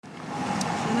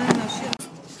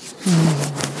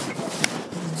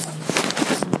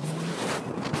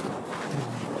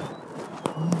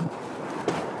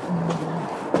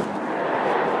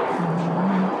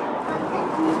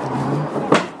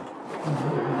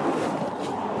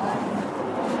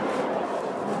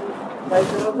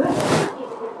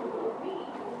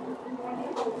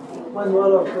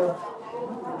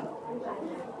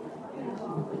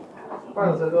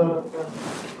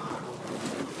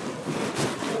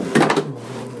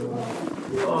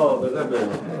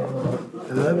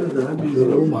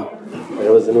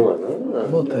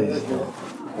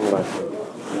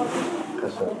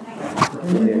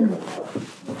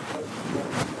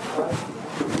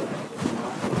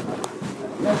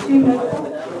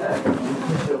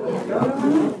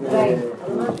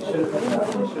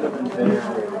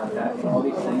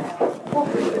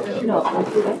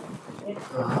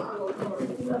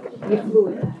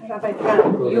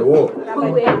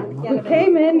We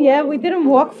came in, yeah, we didn't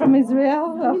walk from Israel.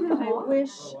 I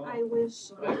wish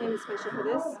I came special for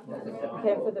this.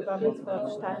 Okay, for the bar mitzvah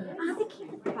of Stein.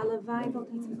 Halavai, but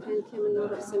it's a pen, came in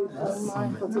order of Simchas.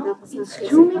 It's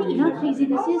too many, you know how crazy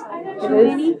this is? Too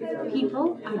many people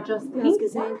are just pink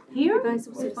here, but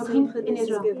pink in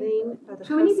Israel.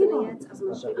 Too many people.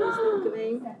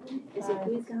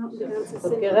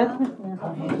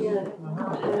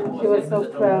 She was so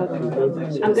proud.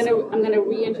 I'm gonna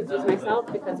reintroduce myself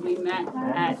because we met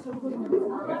at,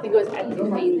 I think it was at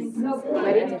Tichain's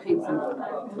wedding.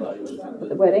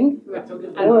 The wedding?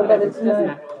 Oh, but it's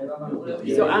not.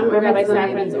 So I'm Rabbi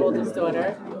Safran's oldest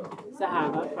daughter,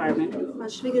 Zahava Farman. My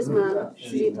schwieger's man,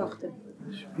 sie Tochter.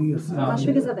 My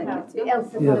schwieger's weg. The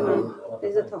älteste Tochter.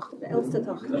 Is a Tochter, the älteste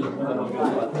Tochter.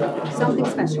 Something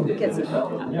special, gets it.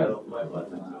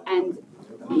 And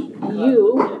you,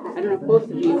 I don't know if both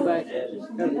of you, but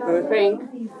Frank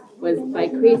was by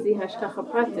crazy Hashkacha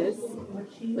Pratis,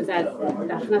 was at the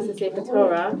Achnasa Sefer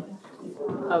Torah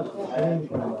of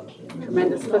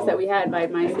tremendous fuss that we had by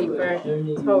my Sefer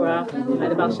Torah by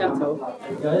the Baal Shem Tov.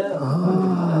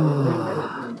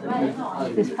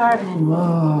 This partner.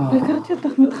 הכרתי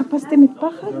אותך, מתחפשתי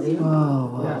מטפחת.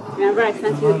 Remember I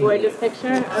sent you a gorgeous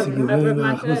picture of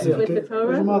Ramata with the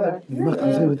Torah? Ich mache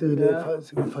das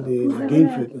sehr für die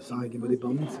Gamefield, das sage ich, über die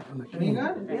Balmutze von der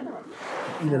Kinder.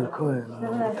 Ilel Cohen,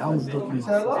 Townsdorf, das ist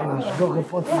eine schwache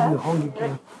Foto, die ich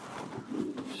angekriegt.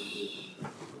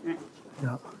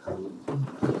 Ja.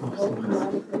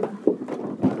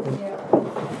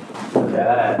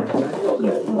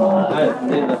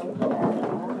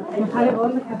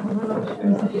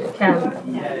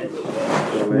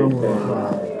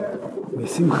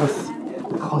 בשמחס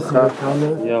חוסר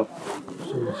בקהלה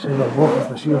של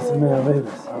ברוכס לשיר סמי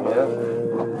הרבס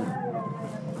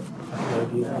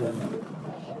להגיד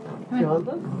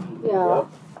Ja.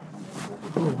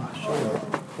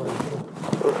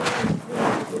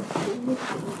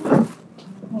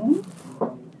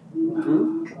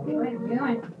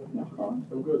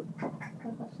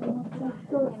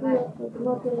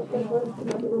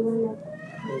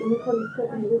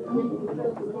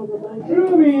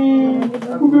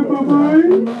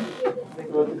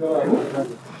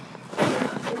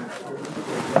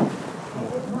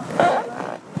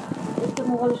 הייתי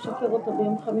אמורה לשקר אותה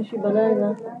ביום חמישי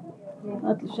בלילה.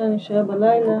 עד לשם נשארה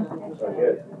בלילה.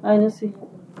 היי נוסי.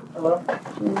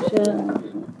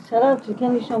 שאלה אותי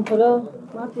שכן לישון פה לא.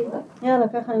 אמרתי, יאללה,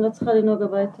 ככה אני לא צריכה לנהוג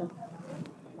הביתה.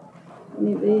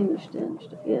 אני והיא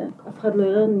נשתגע, אף אחד לא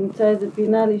יראה, נמצא איזה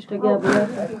פינה להשתגע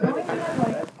ביחד.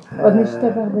 עוד נשתה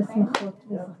בהרבה שמחות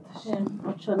בעזרת השם,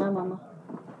 עוד שנה ממש.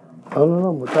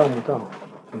 לא, מותר.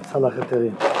 נמצא לך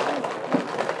היתרים.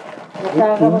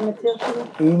 אתה הרב המציר שלי?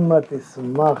 אם את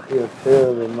תשמח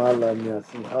יותר למעלה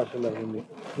מהשמחה של הרמי,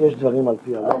 יש דברים על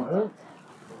פי הלוכה,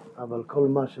 אבל כל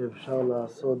מה שאפשר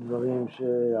לעשות דברים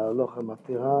שההלוכה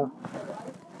מתירה.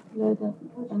 לא יודעת,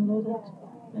 אני לא יודעת.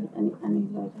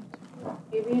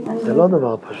 זה לא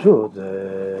דבר פשוט,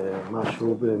 זה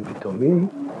משהו פתאומי.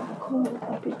 הכל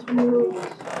הפתאומיות,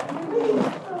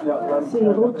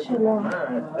 הצעירות שלה,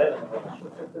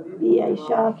 היא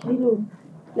האישה, כאילו,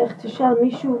 לך תשאל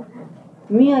מישהו,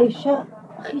 מי האישה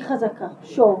הכי חזקה?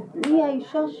 שור. מי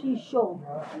האישה שהיא שור?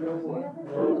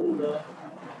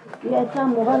 היא הייתה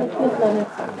אמורה לחיות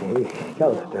לנצח.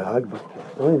 זה רק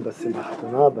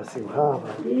בשמחה, בשמחה.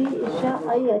 היא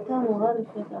הייתה אמורה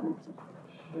לחיות לנצח.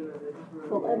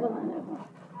 forever and ever.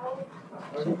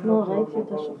 שאתמול ראיתי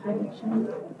אותה שוכבת שם.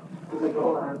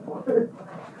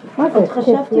 מה זה?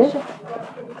 חשבתי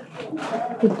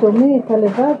פתאומי, אתה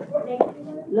לבד?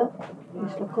 לא,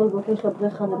 יש לה כל בוקר, יש לה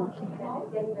בריכה למקי.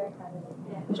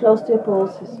 יש לה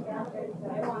אוסטיופורסיס.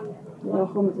 זה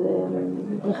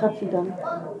בריכת סידן.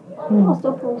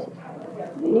 אוסטיופורסיס.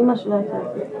 אמא שלה הייתה,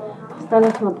 עשתה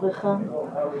לעצמה בריכה,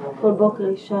 כל בוקר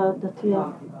אישה דתייה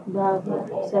באה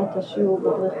ועושה את השיעור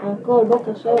בבריכה, כל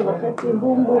בוקר 7:30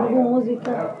 בום בום בום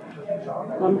מוזיקה.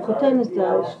 והמחותנת,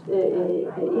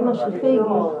 אמא של פייגי,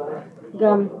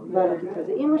 גם באה להגיד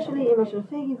כזה, אמא של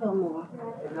פייגי והמורה.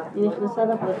 היא נכנסה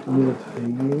לבריכה. מי זאת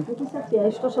פייגי? היא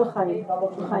אשתו של חיים,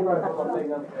 חיים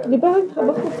דיבר איתך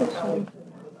בחוץ עכשיו.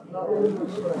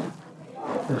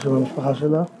 איך שם המשפחה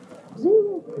שלה? זיו.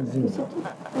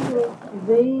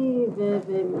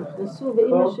 והם נכנסו,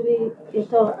 ואמא שלי,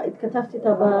 התכתבתי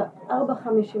איתה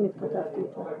ב-4:50 התכתבתי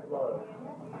איתה.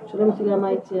 שואלים אותי למה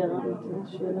הייתי ערה,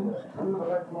 שאלה חכמה.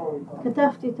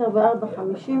 התכתבתי איתה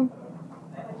ב-4:50.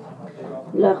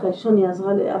 לאחרי שוני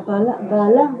עזרה לי,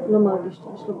 בעלה לא מרגיש,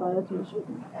 יש לו בעיות עם משהו.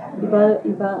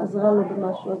 היא עזרה לו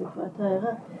במשהו, אז היא כבר הייתה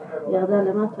ערה. היא ירדה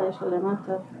למטה, יש לה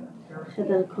למטה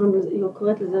חדר, היא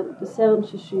קוראת לזה בסרן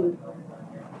ששיל.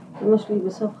 אמא שלי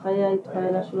בסוף חייה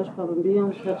התפעלה 3 פעמים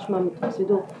ביום, קריאת שמע מתוך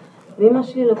סידור. ואמא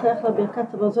שלי לוקח לה ברכת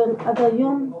המזון עד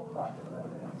היום,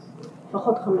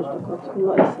 לפחות 5 דקות, אם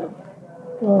לא 10.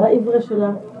 העברה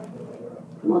שלה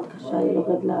מאוד קשה, היא לא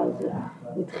גדלה על זה.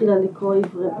 היא התחילה לקרוא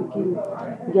עברה בגיל.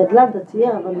 היא גדלה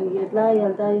דתייה, אבל היא גדלה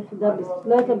ילדה יחידה,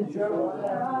 לא הייתה בית ספר.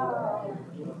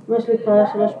 אמא שלי התפעלה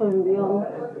 3 פעמים ביום.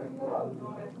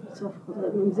 בסוף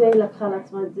חוזרת, עם זה היא לקחה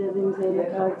לעצמה את זה, ועם זה היא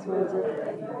לקחה לעצמה את זה.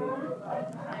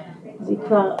 אז היא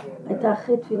כבר הייתה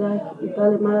אחרי תפילה, היא באה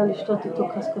למעלה לשתות איתו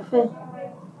כוס קפה.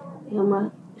 היא אמרה,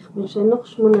 איך בן שנוך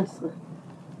 18.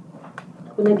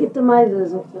 ונגיד את המייל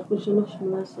הזאת, איך בן שנוך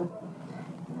 18.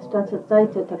 שתתה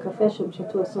איתה את הקפה שהם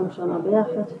שתו 20 שנה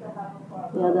ביחד.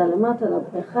 היא ירדה למטה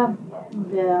לבריכה,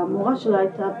 והמורה שלה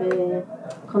הייתה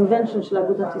בקונבנשן של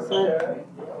אגודת ישראל.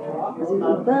 אז היא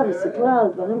באה וסיפרה על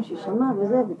דברים שהיא שמעה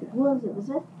וזה, ודיברו על זה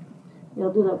וזה.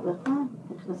 ירדו לבריכה,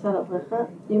 נכנסה לבריכה,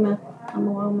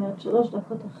 המורה אומרת 3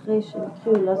 דקות אחרי שהם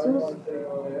התחילו לזוז,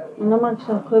 אני לא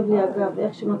מרגישה, כואב לי הגב,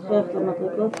 ואיך שהיא מתחילה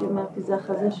למדרגות, היא אומרת, זה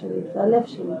החזה שלי, זה הלב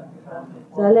שלי,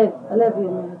 זה הלב היא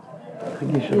אומרת.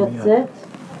 היא יוצאת,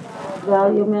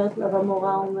 והיא אומרת לה,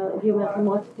 והמורה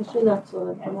תתקשרי לעצור,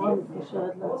 המורה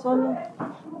מתקשרת לעצור,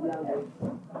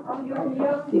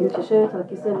 והיא מתיישבת על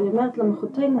הכיסא, והיא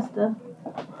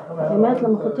אומרת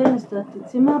למחותנסתה,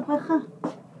 תצאי מהבריכה.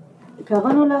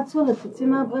 קראנו לעצור, תצאי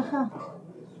מהבריכה.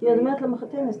 היא אומרת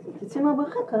למחותנסתה, תצאי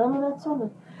מהבריכה, קראנו לעצור.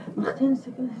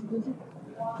 מחותנסתה,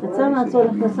 יצאה מהעצור,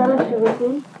 נכנסה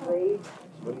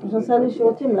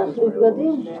לשירותים, להחליף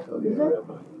בגדים, וזה.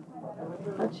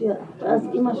 אז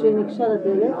אמא שלי ניגשה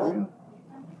לדלת,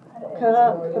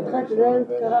 פתחה את הדלת,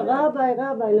 קרא רביי,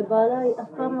 לבעלה היא אף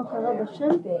פעם לא קרא בשם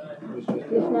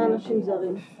לפני אנשים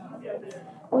זרים.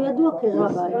 הוא ידוע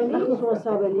כרביי, אנחנו כמו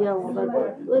סבא אליהו, אבל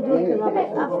הוא ידוע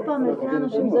כרביי, אף פעם לפני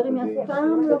אנשים זרים, אף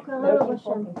פעם לא קרא לו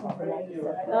בשם.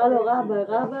 קרא לו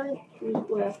רביי,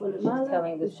 הוא היה פה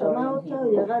למעלה, הוא שמע אותו,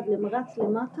 הוא ירד למרץ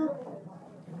למטה,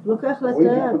 לוקח לה את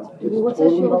היד,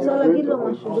 שהיא רוצה להגיד לו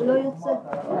משהו, ולא יוצא.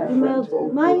 היא אומרת,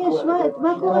 מה יש?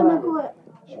 מה קורה?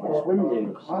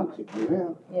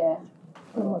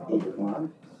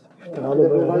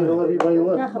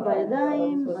 ככה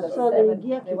בידיים, הצולה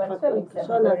הגיע, כי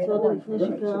התקשרה להצולה לפני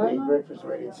שקראנו,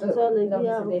 הצולה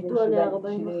הגיע, עבדו עליה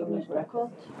 45 דקות.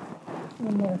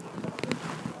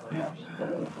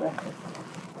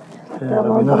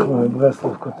 רבי נחמן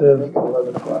מברסלב כותב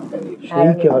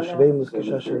שעיקר השלימות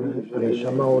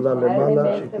כשהנשמה עולה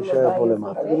למעלה, שהיא תישאר פה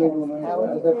למטה.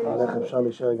 אבל איך אפשר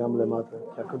להישאר גם למטה?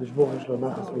 כי הקדוש ברוך יש לו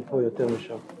נחס מפה יותר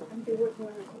משם.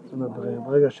 זאת אומרת,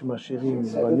 ברגע שמשאירים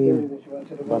בנים,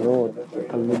 בנות,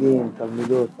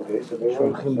 תלמידות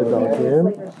שהולכים בדרכיהם,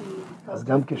 אז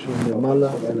גם כשהוא למעלה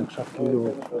זה נחשב כאילו,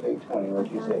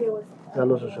 זה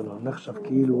הלושע שלו, נחשב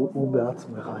כאילו הוא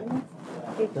בעצמו חי.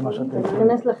 זה מה שאתם...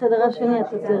 תכנס לחדר השני,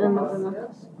 אתה תראה מה זה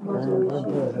נחס.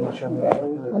 זה מה שאני...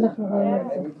 אנחנו רואים את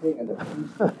זה.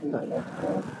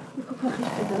 היא כל כך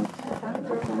השתדלת.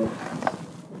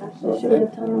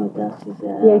 שאיתנו יודעת שזה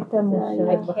היה... היא הייתה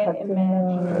מאושרת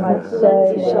בחתימה. זה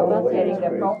שבת.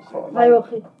 היי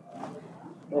אחי.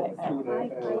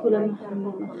 כולם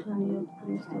מחניות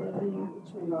מסתובבים.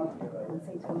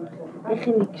 איך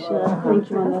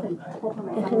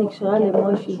היא נקשרה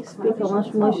למוישי, הספיקה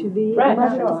ממש מוישי, והיא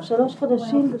ממש תוך 3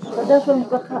 חודשים חדש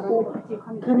במשפחה, הוא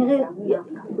כנראה,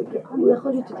 הוא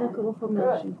יכול להיות יותר קרוב פה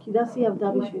מאנשים, כי דסי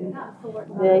עבדה בשבילי,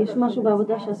 ויש משהו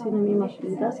בעבודה שעשינו עם אמא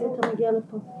שלי, דסי הייתה מגיעה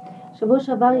לפה. שבוע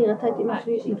שעבר היא ראתה את אמא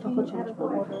שלי לפחות 3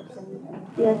 פעמים.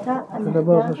 היא הייתה... זה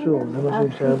דבר חשוב, זה מה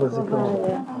שישאר בזיכרון.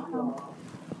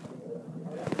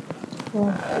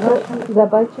 זה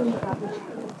הבית שלי.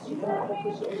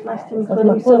 אז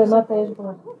פה למטה יש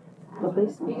ברכה.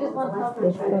 בבייסמנט.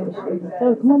 יש כאלה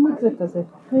טוב, כמו מקווה כזה.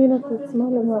 הנה את עצמה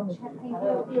למוות.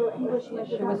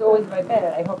 She was always my bed.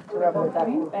 I hope to remember that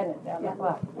bed down the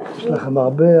block. יש לכם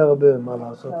הרבה מה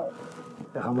לעשות.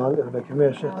 איך אמר בקמי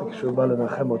השכת כשהוא בא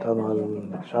לנחם אותנו על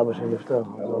שאבא שלי נפטר,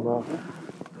 אז הוא אמר,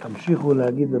 תמשיכו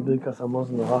להגיד בברכת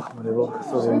המזון ורחם ולברך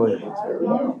חסוד עמי.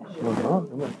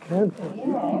 כן,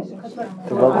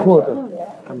 תברכו אותה.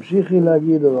 תמשיכי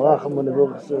להגיד ורחם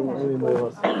ולברך חסוד עמי.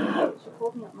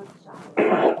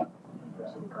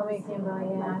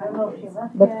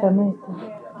 בת כמה הייתה?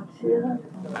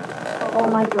 Oh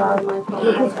my God,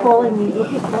 look who's calling me, look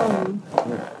who's calling me.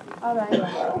 All right.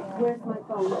 Where's my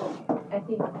phone? I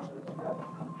think.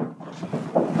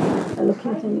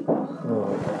 אלוקים תניקח.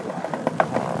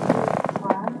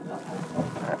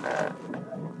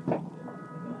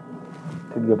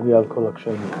 תתגברי על כל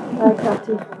הקשיים. היי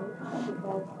קטי.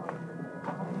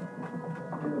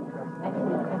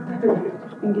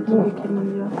 אינגיטו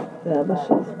בקמניה. זה אבא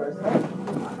שלי.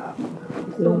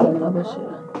 לא, גם אבא שלי.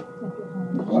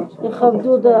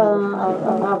 יכבדו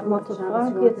הרב מוטה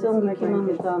פרנק יצאו מקימן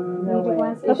איתן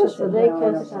איש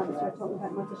הצדקס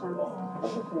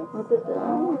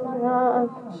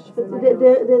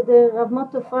der Rav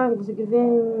Motto Frank sie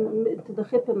gewinnen zu der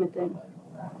Chippe mit ihm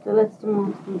der letzte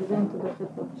Monat gewinnen zu der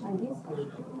Chippe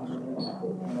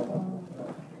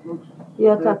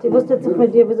ja Tati, was ist jetzt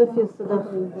mit dir, wieso fühlst du das?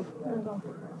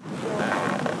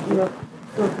 Ja,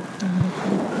 so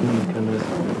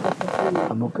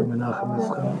עמוק מנחם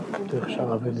מסחר, בתוך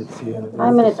שער אבי לציין.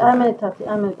 תתי,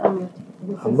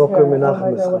 עמוק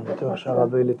מנחם מסחר, בתוך שער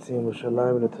אבי לציין,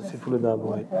 ושליים ותוסיפו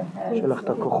לדאבוי. שלח את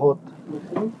הכוחות,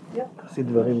 תעשי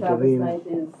דברים טובים,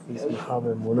 היא שמחה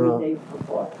ואמונה,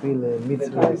 תביא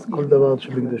למצווה, כל דבר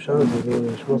שבקדושה, זה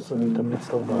לשמוס ולהתאמץ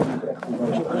טוב בעד.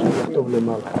 יש לך שלח טוב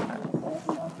למעלה.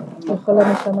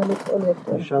 יכולה משמה לפעול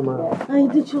יותר. משמה...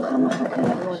 הידיד שלך מחכה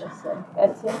לך.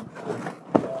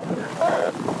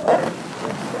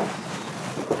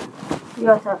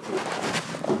 Ja, Tati.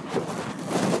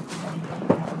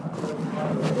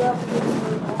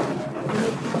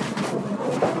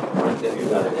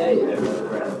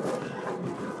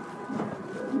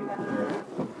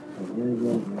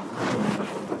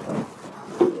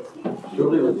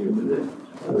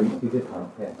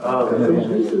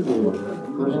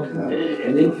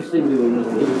 And interestingly, when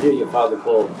he was here, your father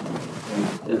called,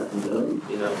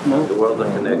 the world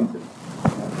are connected.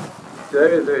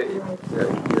 Very,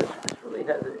 really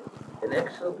has an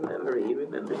excellent memory. He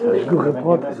remembers things. He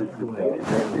remembers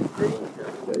things.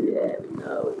 Yeah, we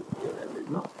know. He remembers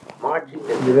marching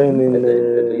at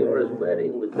the Yora's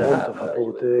wedding with the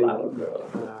flower girl.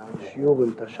 שיעור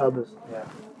עם תשבס.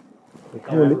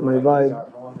 וכמו מהבית,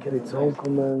 כליצרון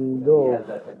כומן דור.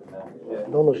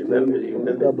 דור נושתי,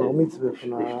 זה בר מצווה.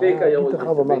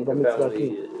 תתחב אמר בר מצווה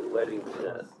כי.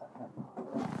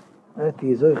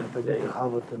 הייתי זויך, תגיד תחב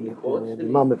אותם,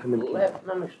 מה מפנים כי.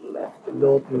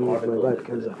 דורות מהבית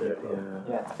כן זכרתי.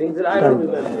 Things that I don't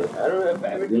remember. I don't remember.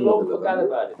 Everything all forgot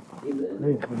about it.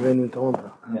 אני מתכוון עם טורונטה.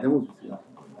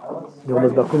 יום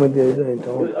בדקו מדי איזה עם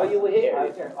טורונטה. Oh, you were here.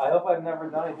 I hope I've never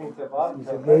done anything to bother.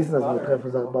 זה גייסן, אז מתחף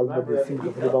לזה בלד בדסים,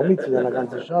 כפי דבר מצווה, זה נגן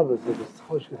תשב, וזה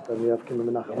בסחוי שכתב, ויאבקים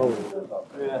למנחם אורי.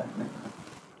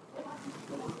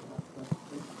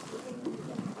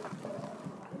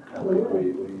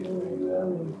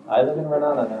 I live in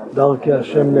Renana now. דרכי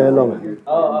השם נעלום.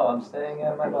 Oh, I'm staying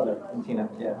at my mother in Tina.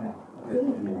 Yeah.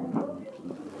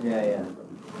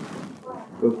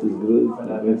 I've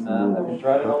been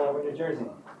driving all over New Jersey.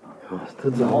 אז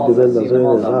תצטרך לגבל לזוין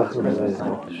אזרח וזה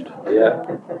nicht. Yeah.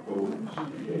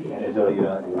 No,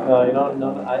 you don't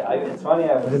know. It's funny,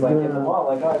 I was like in the mall,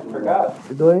 like, oh, I forgot. I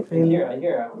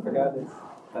forgot it's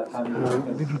that time.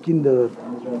 Wie viele Kinder?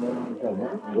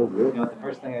 You know, the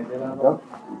first thing I did on them?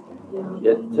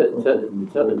 Yeah,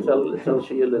 tell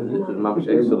Sheila that the mom's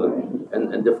excellent,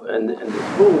 and the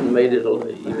spoon made it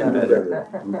even better. The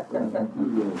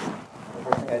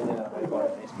first thing I did, I bought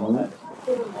a baseball hat.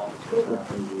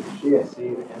 See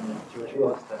in the Jewish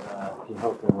books that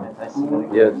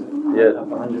anti-Semitic. Yes.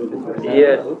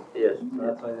 So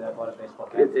that's why I bought a baseball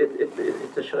cap.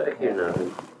 It's a shrek here now.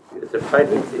 It's a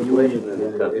frightening situation in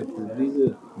this country.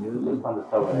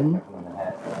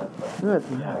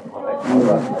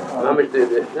 Mamish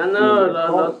did it. No,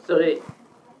 sorry.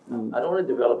 I don't want to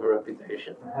develop a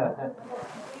reputation.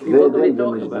 People don't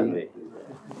talk about me.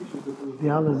 Die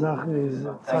alle Sachen ist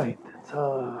Zeit.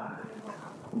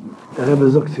 Der Rebbe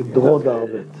sagt, sie droht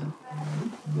Arbeit.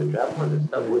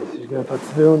 Ich gehe vor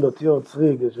 200 Jahren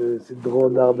zurück, sie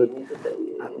droht Arbeit.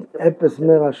 Etwas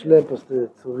mehr als Schlepp, als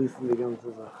zu rissen die ganze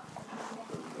Sache.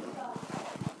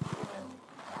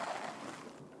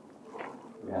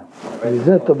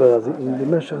 וזה טוב, אז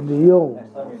במשך דיור,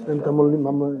 סתם תמולים,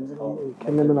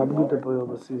 kennen wir eine gute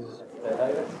Periode, was ist.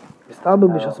 מסתבר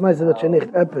בשעצמה זה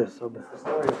שניחת אפס, aber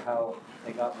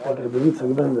ich bin so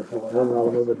gewendet, ich bin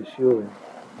auch noch bei den Schuhen.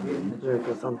 Sehr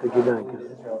interessante Gedanken.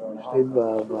 Steht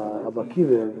bei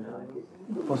Kive,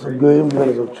 was hat Goyim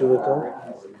gewinnt, so Tschuveta,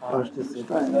 fast ist es.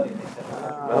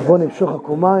 Aber im Schoch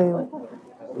Akumayim,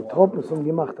 die Tropen sind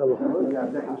gemacht, aber.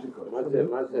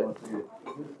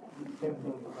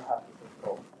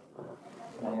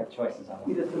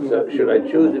 So should I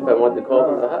choose if I want to call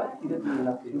from the hut?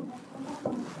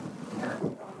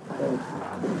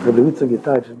 Rabbi Yitzchak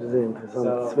geteilt, das ist sehr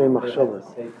interessant, zwei Machshavas.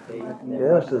 Die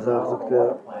erste Sache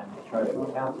sagt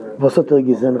was hat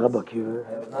gesehen, Rabbi Akiva?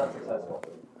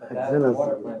 gesehen, als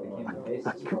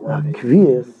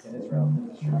Akvies,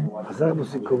 sagt,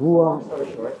 dass sie Kavua,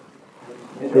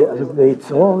 also der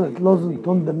Yitzhor, losen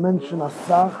tun den Menschen als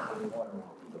Sach,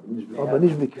 aber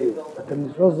nicht bequem.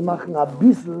 Nicht losen machen ein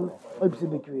bisschen, ob sie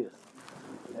bequem ist.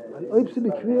 Ob sie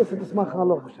bequem ist, das machen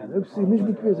alle auch bestimmt. Ob sie nicht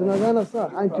bequem ist, dann eine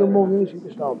Sache. Ein Tag morgen nicht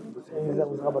gestorben. Das ist eine Sache,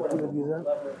 was Rabbi Akiva gesagt.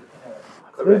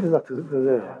 Zweite Sache,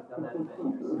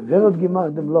 wer hat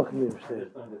gemacht dem Loch in dem Stern?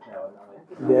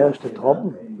 Der erste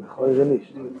Tropfen? Heute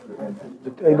nicht.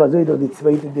 Aber so doch die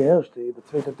zweite, die erste. Der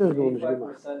zweite Tag wurde nicht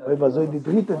gemacht. Aber so die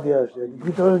dritte, die erste. Die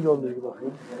dritte Tag wurde nicht gemacht.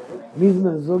 Müssen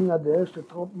wir sagen, der erste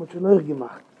Tropfen hat schon euch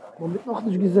gemacht. Man hat noch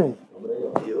nicht gesehen.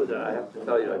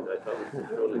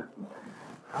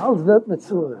 Alles wird mit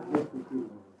zu.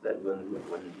 That when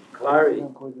Clary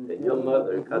and your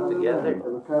mother got together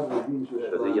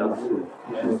for the young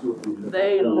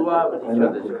they loved each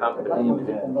other's company.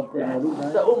 They had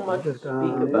so much to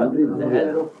speak about.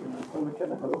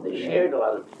 They shared a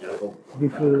lot of each other.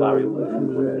 Clary was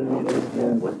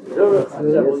Zurich for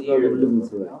several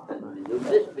years.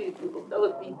 This people,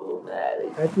 those people,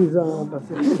 even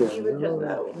just now,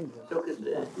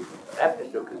 after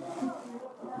Sukkot,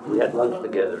 we had lunch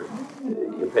together,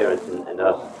 your parents and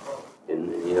us, in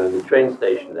the train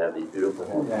station. They have these beautiful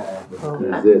homes.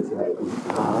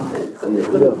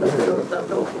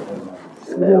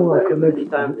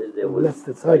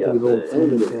 Letzte Zeit geworden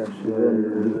ziemlich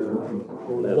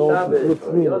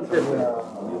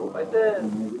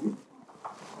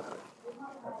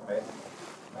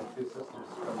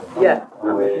Yeah.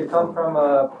 You come from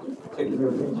a particular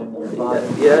region.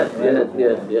 Yes.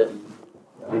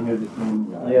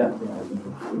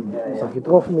 Ich habe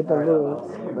getroffen mit bei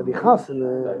die Chassen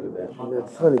in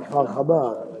Israel, Kfar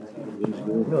Chabad.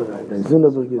 Den Sohn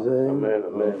habe ich gesehen.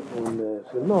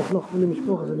 Und noch von der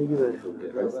Sprache sind ich gewesen.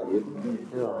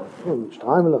 Ja, schon mit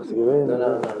Streimelach sie gewesen.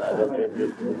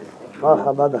 Kfar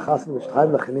Chabad, der Chassen mit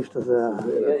Streimelach, nicht, dass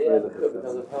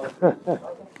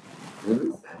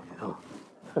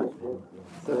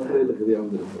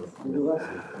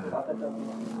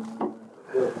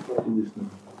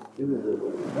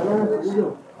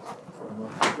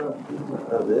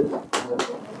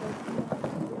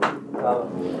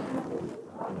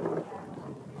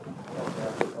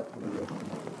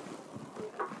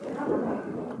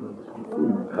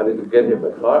How did you get here by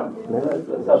car?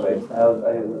 That's how I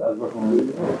was working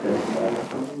with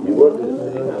You worked in the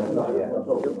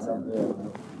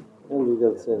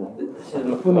city? This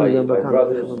is my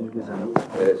brother's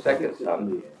second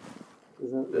son.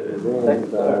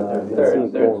 Third son.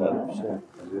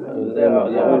 Ich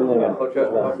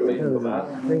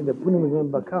denke, der Brunnen ist mir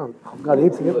bekannt. Ich habe gerade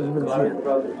jetzt gesehen.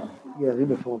 Ja,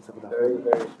 Riebe für uns. Very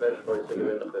special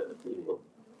people.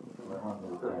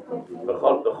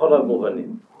 בכל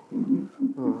המובנים.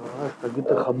 תגיד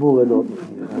את החבור אלות.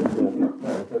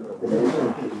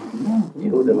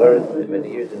 יהודה learned many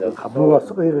years ago. חבור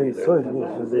הסויר יסויר.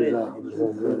 זה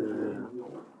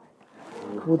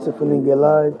קבוצה von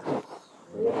Ingelait.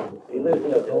 He lives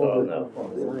in Israel now.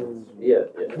 Yeah.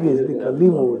 כביס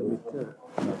בקלימו.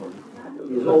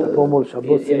 פומול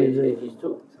שבוס. He's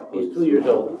 2 years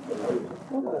old.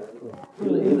 He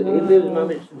lives a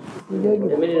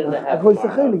minute and a half. Ich weiß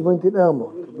nicht, ich wohne in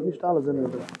Ermont. Nicht alle sind da.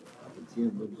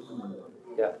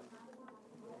 Yeah.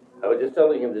 I was just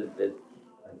telling him that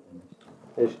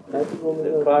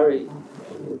Clary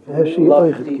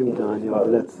loves teaching.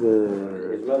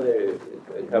 His mother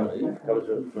comes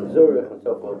from Zurich and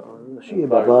so forth.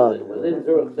 Within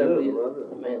Zurich,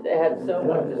 they had so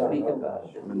much to speak about.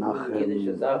 Yiddish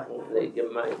Sachen, they give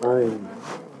mine.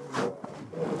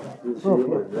 So,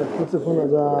 kurz von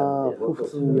da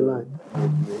 15 Jahre.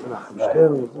 Nach dem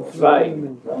Stern. Zwei.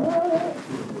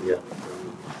 Ja.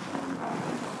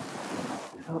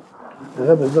 Der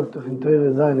Rebbe sagt doch in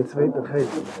Teure sein, in zweiten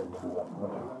Chesed.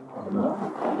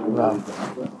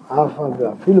 Afa,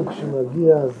 ואפילו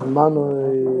כשמגיע זמן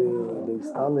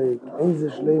מסתלק, אין זה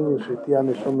שלמו שתהיה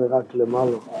הנשמה רק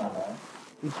למעלה.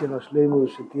 עיקר השלמו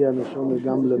שתהיה הנשמה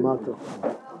גם למטה.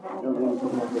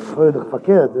 יכול להיות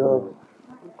פקד,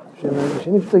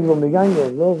 שנפצג בו מגנגל,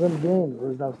 לא זה מגן,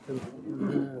 זה דווקא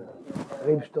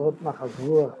רב שטרות מחס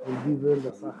רוח, ולדיבל,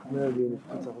 דסח מרבי,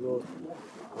 נפצח לו,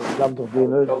 גם תוך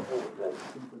בעינוי.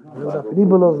 זה דווקא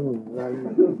דיבולוזן,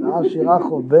 נער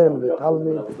שירחו בן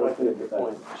ותלמיד,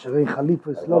 אשרי חליף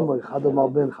וסלומו, אחד אומר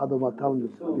בן, אחד אומר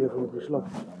תלמיד, ויכול לשלוט.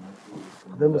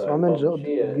 dem was man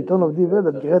getan auf die Welt,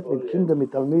 das gerät mit Kindern,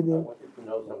 mit Talmidim,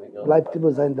 bleibt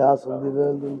immer sein das auf die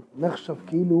Welt. Und Mechschav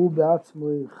Kilu, Beatzmo,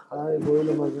 Chai,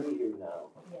 Boile, Maze.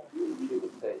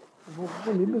 Wo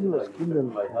ich bin das Kinder,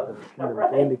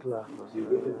 ähnlich klar.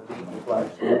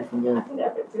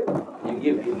 You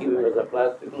give him as a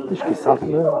plastic. Ich gesagt,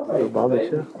 ne? Ich war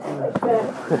nicht, ja.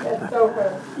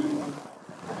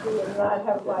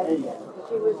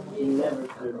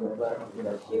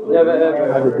 Never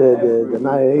ever. The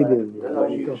Naya Aiden.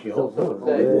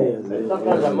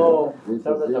 Sometimes I'm more.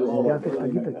 Sometimes I'm more.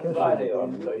 תגיד הקשר.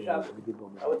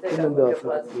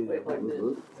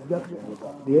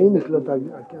 די איניק לא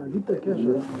תגיד הקשר. תגיד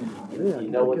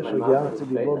הקשר גאה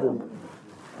צדי בודן.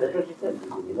 That's what she said.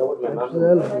 You know what my mom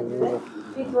said?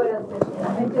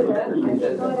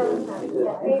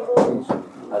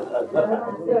 As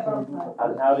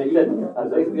how they said, as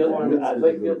I feel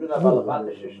about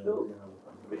the Shishtu,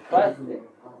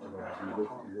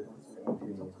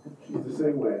 She's the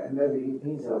same way. I never eat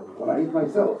pizza. When I eat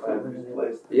myself, I have this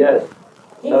place. yes.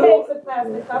 He takes a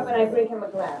plastic cup and I bring him a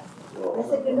glass. I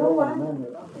said, you know what?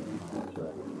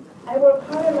 I work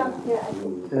hard enough here. I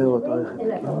can what drink in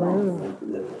a glass.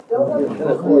 Don't want to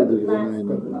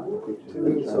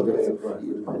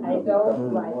I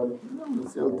don't like.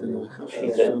 She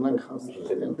said,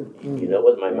 you know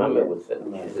what my mama would say?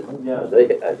 She said,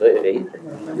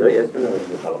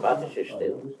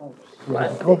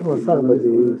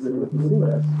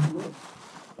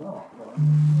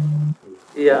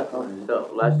 yeah, so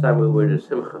last time we were in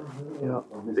Simcha. Yeah.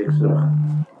 Big Simcha.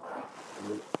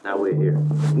 Now we're here.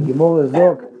 Die Gemorre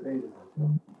sagt,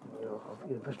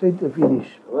 ihr versteht auf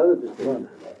Yiddish.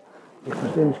 Ich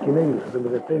verstehe nicht kein Englisch, also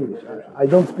mir Englisch. I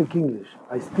don't speak English.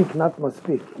 I speak not must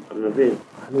speak.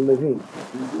 אני מבין.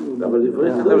 אבל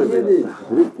עברית אתה מבין.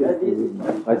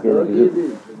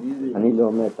 אני לא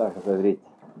אומר תחת עברית.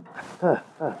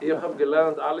 Ich habe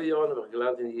gelernt, alle Jahre habe ich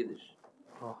gelernt in Jiddisch.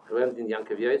 Ich gelernt in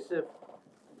Yankov Yosef.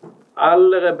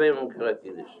 Alle Rebbeim haben gelernt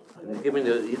Jiddisch. Ich gebe in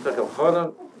der Yitzhak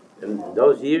Al-Chonon, in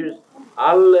those years,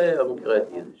 alle haben gelernt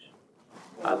Jiddisch.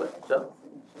 Alle, so.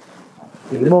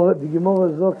 Die Gemorre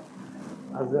sagt,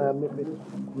 also mit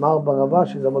Mar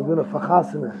Baravashi, da mag nur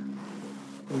verhassene.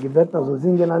 Im Gebet nach so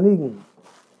singen anigen.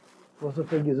 Was so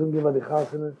viel gesungen über die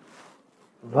Hassene.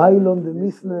 Weil und die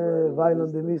Missne.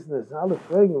 Das sind alle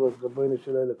Fragen, was der Beine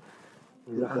Schelele.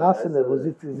 Diese Hassene, wo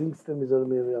singst du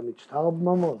mit Starben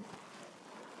amol?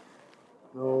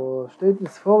 No, steht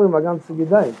es vor ihm ein ganzer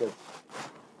Gedanke.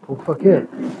 Und verkehrt.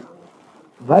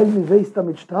 Weil mir weißt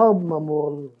mit Starben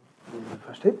amol,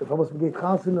 versteht ihr, was mir geht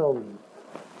Hassene um.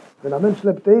 Wenn ein Mensch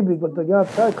lebt ewig, wird geht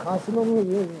Zeit, Hassene um.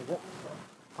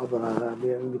 Aber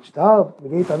mit Starb, mir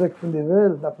geht weg von der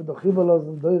Welt, dafür doch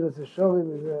überlassen, Deures Eschorim,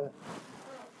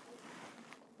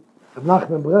 nach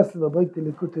dem Breslau, bringt die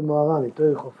Likut im Moharan, in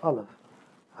Teure Chofalaf.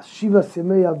 Als Shiva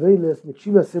Semei Aveles mit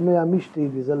Shiva Semei Amishti,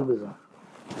 dieselbe Sache.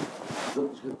 Das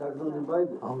ist gedacht von den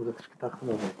beiden. Warum das ist gedacht von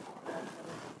den beiden?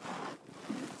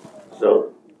 So.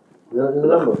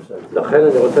 לכן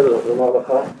אני רוצה לומר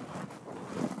לך,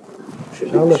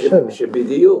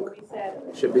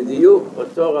 שבדיוק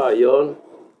אותו רעיון,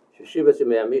 ששיבת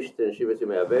ימי המשתן, שיבת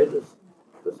ימי אביידס,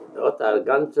 זאת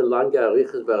הגנצה לנגה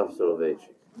אריכס ברב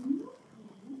סולובייצ'יק.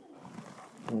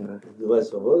 Du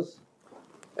weißt von was?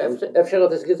 אפשר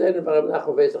את הסגיזיין ברב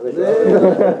נחום ואיסך נשאר.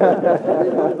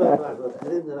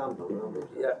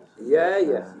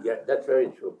 Yeah, that's very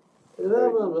true.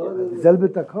 Dieselbe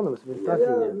Takone, was mit Taki.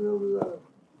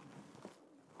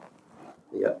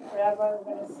 Yeah. Rabbi, I'm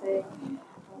going to say,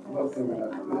 Welcome to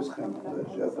this kind of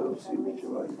pleasure. I'll see what you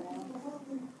like.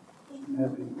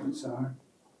 Happy and sorry.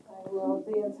 I will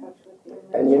be in touch with you.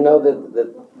 And you know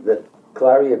that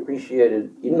Clary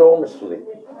appreciated enormously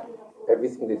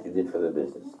everything that you did for the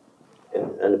business,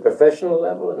 on a professional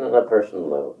level and on a personal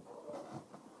level.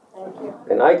 Thank you.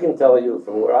 And I can tell you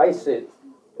from where I sit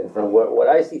and from what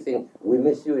I see things, we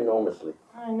miss you enormously.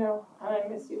 I know, and I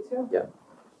miss you too. Yeah.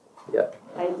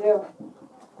 I do.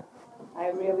 I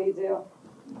really do.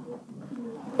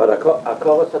 But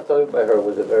Akara Satoy by her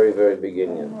was a very, very big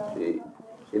Indian. She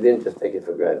didn't just take it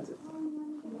for granted.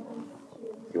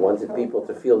 She wanted people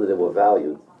to feel that they were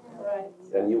valued, Right.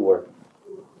 and you were.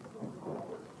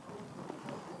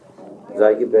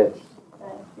 Sei Gebet.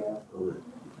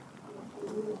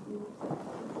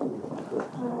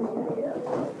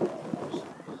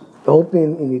 Dort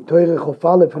in die Teure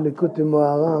Chofale für Likutei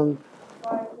Moharan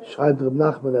schreibt Reb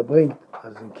Nachman, bringt,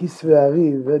 also in Kisvei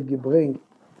Ari wird gebringt,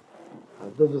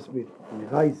 also das mit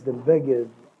Reis dem Beged,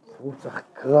 es ruft sich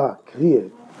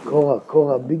Krie,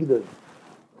 Kora Bigdel.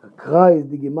 Der Kra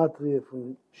ist die Gematrie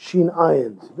von Shin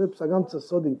Ayin. Sie wird das ganze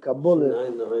Sod in Kabole,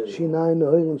 Shin Ayin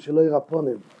Oirin Sheloi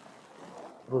Raponim.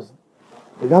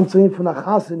 Der ganze Ring von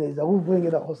Achasene ist, der Ruf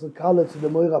bringt der Chosen Kale zu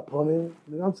dem Oir Raponim,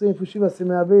 der ganze Ring von Shiva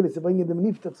Semeaveli, sie bringen dem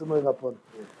Nifter zum Oir Raponim.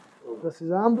 Das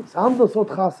ist ein anderes Sod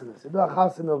Chasene. Sie ist ein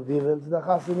Chasene auf die Welt, sie ist ein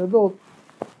Chasene dort.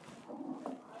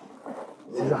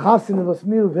 Sie ist ein Chasene, was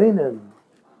mir weinen.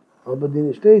 Aber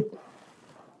die steht,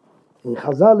 in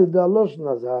Chazal ist der Loschen,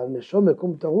 also ein Neshome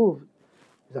kommt der Ruf,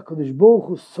 der Kodesh Baruch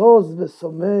Hu Soz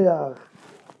veSomeach.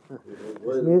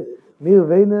 Mir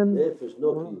weinen,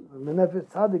 Nefesh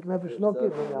Tzadik, Nefesh Noki,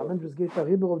 wenn ein Mensch geht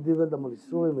darüber auf die Welt, einmal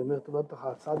Isurim, und mir tut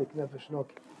doch Tzadik, Nefesh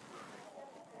Noki.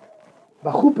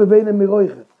 Bachupe weinen mir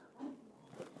Reuchet.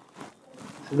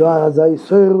 Sie sagen, also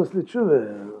Isurus Litshuve,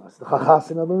 אז לך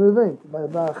חסן aber mir weint,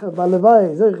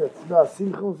 בלוואי, זכת, sie da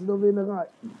Simchon, sie da Weinerei.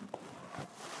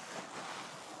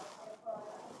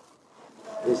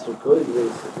 This recorded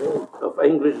of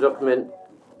English document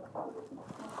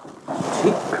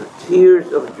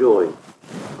tears of joy.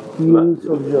 Tears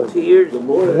of joy. Tears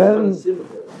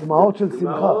דמעות של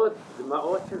שמחה.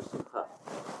 דמעות של שמחה.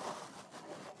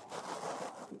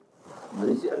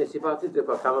 אני סיפרתי את זה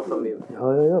כבר כמה פעמים.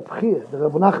 פחיה, der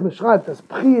Reb Nachman schreibt, das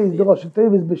Pchie ist der Rosh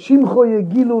Tevis, בשמחו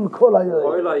יגילו כל היום.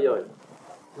 כל היום.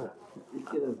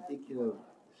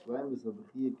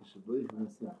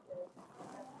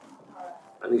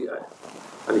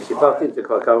 אני סיפרתי את זה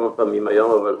כבר כמה פעמים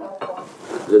היום, אבל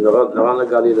זה נורא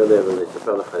נגע לי ללב, אני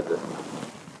אספר לך את זה.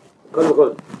 קודם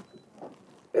כל,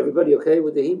 everybody okay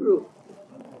with the Hebrew?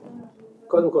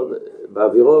 קודם כל,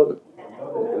 באווירון,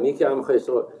 מי כעמך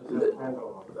ישראל,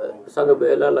 עשינו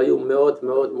באלעל, היו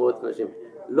מאות אנשים.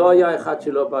 לא היה אחד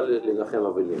שלא בא לנחם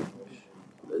אבלים.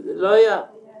 לא היה.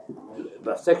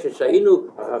 בסקשן שהיינו,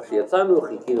 אחר שיצאנו,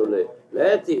 חיכינו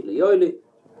לאתי, ליואלי,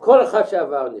 כל אחד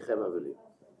שעבר ניחם אבלים.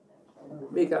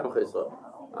 מי כעמך ישראל?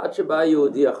 עד שבא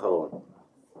היהודי האחרון.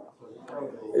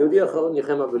 היהודי האחרון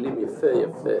ניחם אבלים יפה.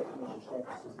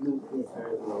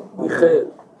 ייחל,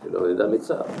 שלא נדע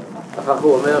מצער.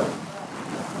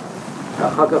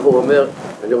 אחר כך הוא אומר,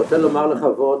 אני רוצה לומר לך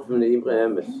וורט מאמרי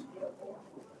אמס.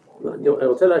 אני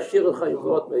רוצה להשאיר לך עם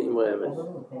וורט מאמרי אמס.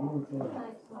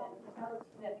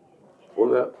 הוא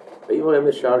אומר, מאמרי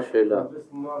אמס שאל שאלה.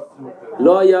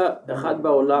 לא היה אחד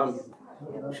בעולם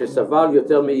שסבל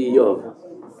יותר מאיוב.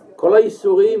 כל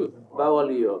האיסורים באו על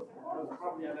איוב.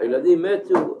 הילדים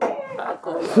מתו,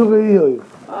 הכל. איסורי איוב.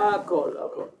 הכל.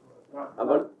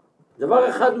 אבל דבר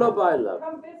אחד לא בא אליו.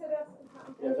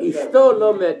 אשתו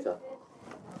לא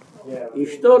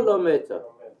מתה.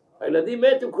 הילדים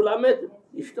מתו, כולם מתו.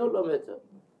 אשתו לא מתה.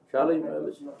 שאל אם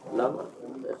למה?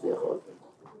 איך זה יכול?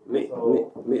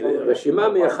 רשימה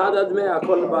מ1 עד 100,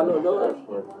 הכל בא לו, לא?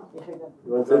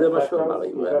 זה מה שהוא אמר,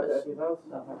 אם רמז.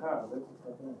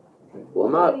 הוא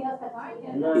אמר,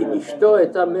 אם אשתו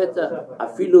הייתה מתה,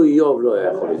 אפילו איוב לא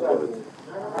היה יכול לזכור את זה.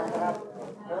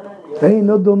 ואין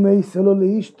לא דומה יסלו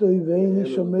לאשתו, ואין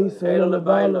אישו מיסלו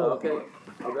לבעלו. אוקיי.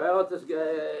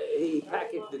 he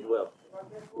packaged it well.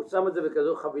 הוא שם את זה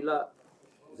בכזו חבילה.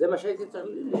 זה מה שהייתי צריך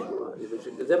לשמוע.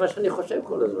 זה מה שאני חושב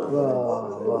כל הזמן.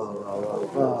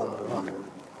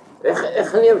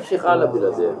 איך אני אמשיך הלאה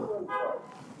בלעדי?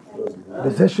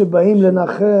 וזה שבאים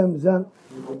לנחם,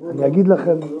 אני אגיד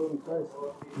לכם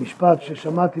משפט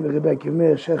ששמעתי מרבי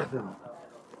מאיר שכטר,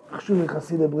 חשוב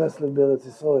יחסי לברסלב בארץ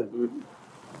ישראל.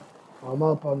 הוא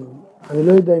אמר פעם, אני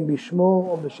לא יודע אם בשמו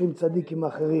או בשם צדיקים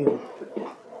אחרים.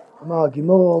 אמר,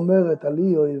 הגימורה אומרת על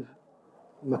איוב,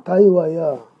 מתי הוא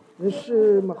היה? יש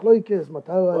מחלוקת,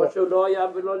 מתי הוא היה? או שהוא לא היה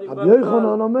ולא נברא. רבי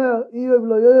יוחנן אומר, איוב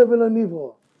לא יהיה ולא נברא.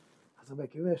 אז רבי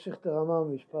מאיר שכטר אמר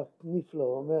משפט נפלא,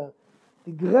 הוא אומר,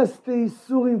 תגרסתי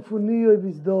איסורים פוני איוב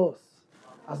יזדוס.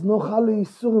 אז נאכל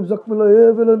לאיסורים, זאת כמו לא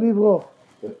יהיה ולא נברא.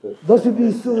 דוסי די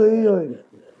איסורי איוב.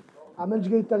 המנש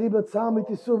geht darüber zusammen mit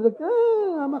Isur und sagt,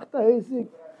 macht der Hesig.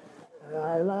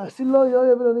 Sie lo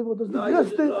yoye ולא נברא.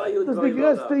 Das die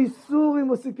größte Isurim,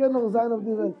 was sie können noch sein auf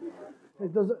die Welt.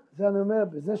 זה אני אומר,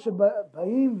 בזה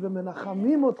שבאים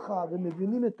ומנחמים אותך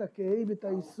ומבינים את הכאב ואת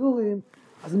האיסורים,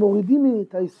 אז מורידים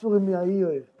את האיסורים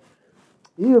מהאיוב.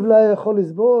 איוב לא יכול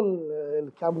לסבול,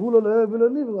 כי אמרו לו לא יהיה ולא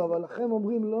נברא, אבל לכם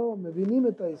אומרים לא, מבינים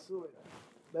את האיסורים.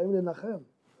 באים לנחם.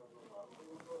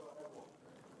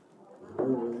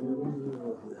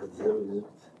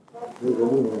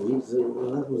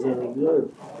 אנחנו זה רגיון.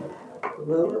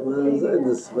 Maar zijn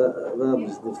dus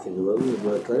wapenstiftingen,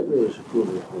 maar kleine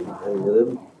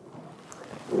seconden.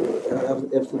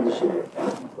 Efter de shit,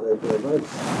 bij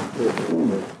vibes.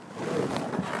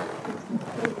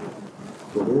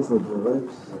 Dat is nog bij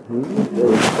vibes.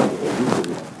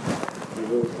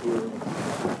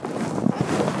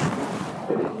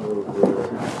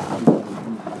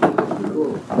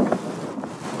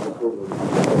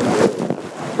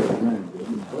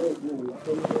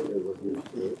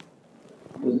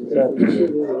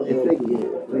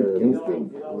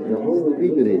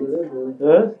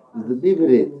 De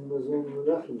Biberit.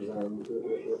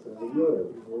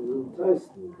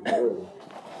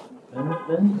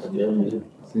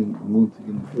 Zijn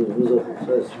montigen.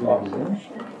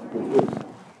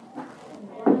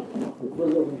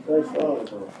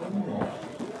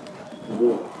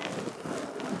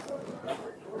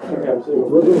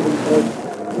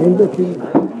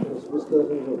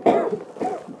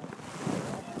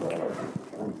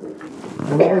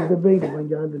 Waar is de been? Want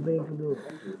je aan de been gedoe.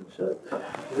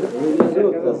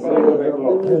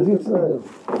 Dat is iets zo.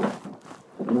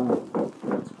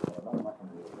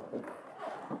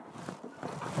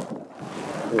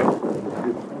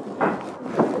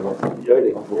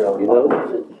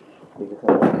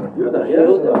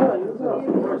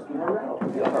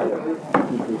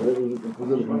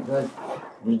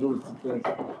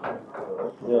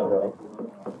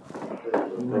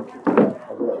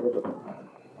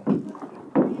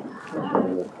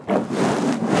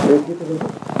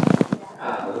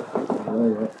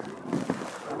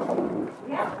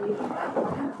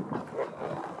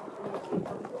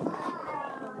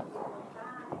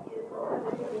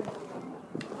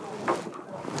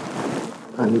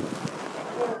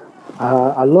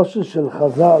 הלושן של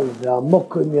חז"ל זה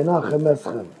המוקרים ינחם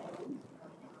אסכם.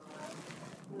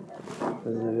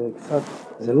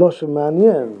 זה לושן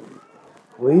מעניין.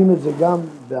 רואים את זה גם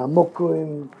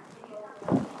בהמוקרים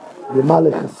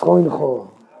למלך חסרוינכו,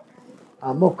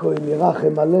 המוקרים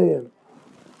ירחם עליהם.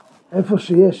 איפה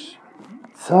שיש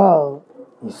צער,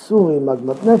 ייסורים,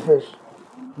 עגמת נפש,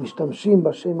 משתמשים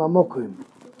בשם המוקרים.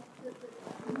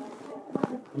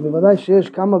 בוודאי שיש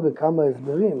כמה וכמה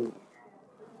הסברים.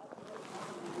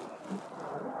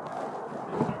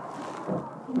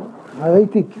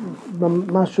 ראיתי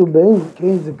משהו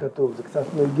כן זה כתוב, זה קצת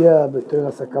מגיע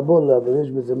בתורת הקבלה, אבל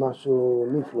יש בזה משהו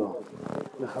נפלא,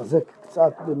 לחזק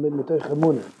קצת מתוך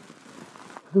אמונה.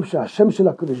 כתוב שהשם של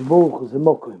הקדוש ברוך הוא זה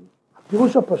מוקרים.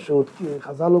 הפירוש הפשוט, כי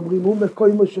חז"ל אומרים, הוא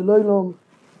מקוימו של אילום,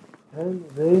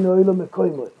 ואינו אילום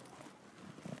מקוימו.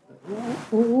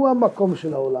 הוא המקום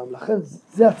של העולם, לכן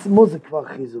זה עצמו זה כבר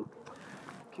חיזוק.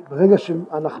 כי ברגע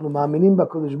שאנחנו מאמינים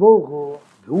בקדוש ברוך הוא,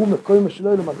 והוא מקוימו של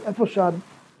אילום, אז איפה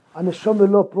הנשום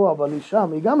לא פה, אבל היא שם,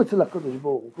 היא גם אצל הקדוש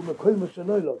ברוך הוא, הוא מקוימו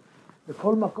של אילום.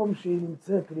 בכל מקום שהיא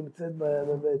נמצאת, היא נמצאת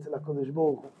אצל הקדוש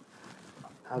ברוך הוא.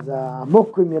 אז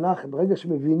המוקרים ינחם, ברגע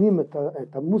שמבינים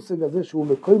את המושג הזה שהוא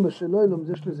מקוימו של אילום,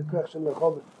 יש לזה כוח של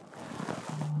רחובת.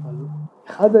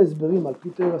 אחד ההסברים על פי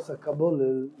תורת הקבלה,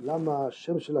 למה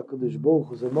השם של הקדוש ברוך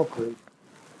הוא זה מוקרים,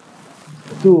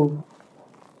 כתוב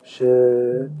שיש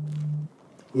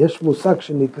מושג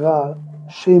שנקרא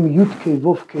שם יודקי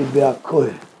וובקי בהכוה.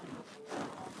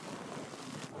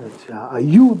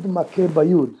 היוד מכה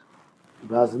ביוד,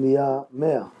 ואז נהיה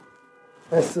 100.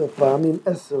 10 פעמים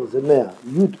 10 זה 100,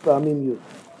 יוד פעמים יוד.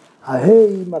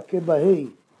 ההי מכה בהי,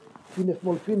 פינף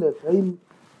מול פינף, האם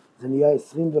זה נהיה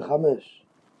 25.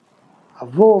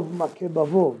 הווב מכה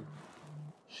בווב,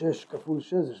 6 כפול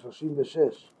 6 זה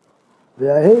 36.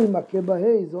 וההי מכה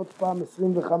בהי זה עוד פעם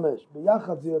 25.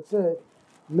 ביחד זה יוצא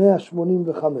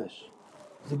 185.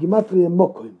 זה גימטריה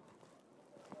מוקרים.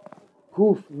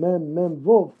 קוף מם מם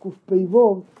ווב, קוף פי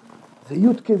ווב, זה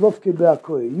יוד כווב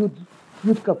כבהכוי.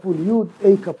 יוד כפול יוד,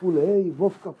 אי כפול אי,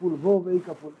 ווב כפול ווב, אי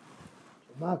כפול.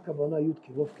 מה הכוונה יוד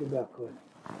כווב כבהכוי?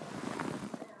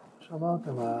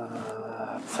 שאמרתם,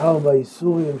 הצער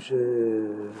והאיסורים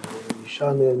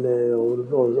שאישה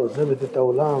עוזבת את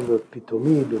העולם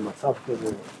ופתאומי במצב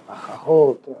כזה,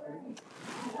 הכחות,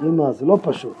 אמא, זה לא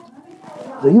פשוט.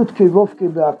 זה יוד כווב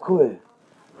כבהכוי.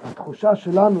 התחושה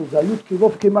שלנו זה היוד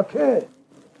כווב כמכה.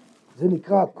 זה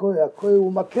נקרא הכוי, הכוי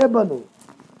הוא מכה בנו.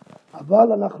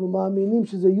 אבל אנחנו מאמינים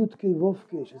שזה יוד כווב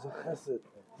כ, שזה חסד.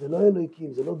 זה לא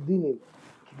אלוהיקים, זה לא דינים.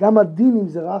 כי גם הדינים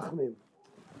זה רחמים.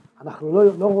 אנחנו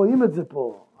לא רואים את זה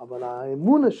פה, אבל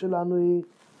האמונה שלנו היא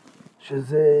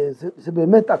שזה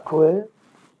באמת הכוי,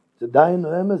 זה דיין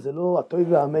או אמס, זה לא הטוי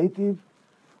והמיטיב,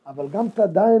 אבל גם את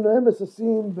הדיין או אמס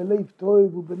עושים בלב טוי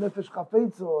ובנפש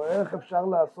חפצו. איך אפשר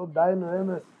לעשות דיין או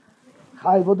אמס?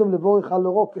 חי ודום לבורך על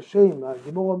אורו כשם,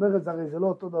 הגימור אומר את זה, הרי זה לא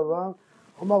אותו דבר,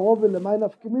 אמר רובי למאי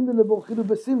נפקימיני לבורחינו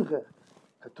בשמחה.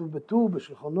 כתוב בטור,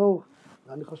 בשולחן אורך,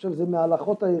 ואני חושב זה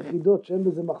מההלכות היחידות שאין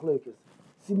בזה מחלוקת.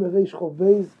 שימי ריש חוב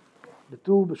בייז,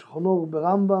 בטור, בשולחן אורך,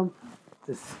 ברמב"ם,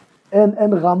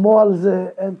 אין רמו על זה,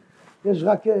 יש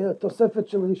רק תוספת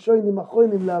של ראשונים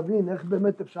אחרונים להבין איך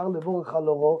באמת אפשר לבורך על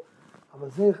אורו, אבל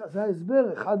זה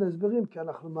ההסבר, אחד ההסברים, כי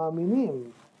אנחנו מאמינים,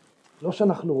 לא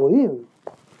שאנחנו רואים,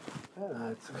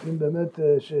 צריכים באמת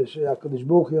שהקדוש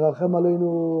ברוך הוא ירחם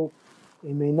עלינו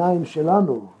עם עיניים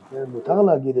שלנו, מותר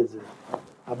להגיד את זה.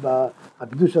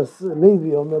 הקדוש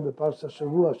לוי אומר בפרשת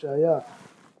השבוע שהיה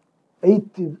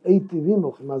היטיבים,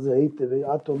 מה זה היטיב?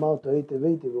 את אומרת היטיב,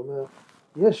 הוא אומר,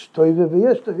 יש טויבה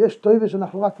ויש טויבה, יש טויבה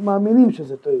שאנחנו רק מאמינים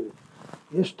שזה טויבה,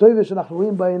 יש טויבה שאנחנו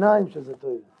רואים בעיניים שזה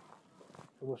טויבה.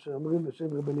 כמו שאומרים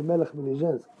בשם רבי אלימלך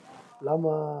מליז'נסק,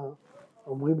 למה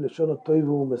אומרים לשון הטויבה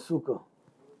הוא מסוכר?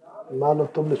 מה לא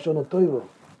טוב לשון הטויבה?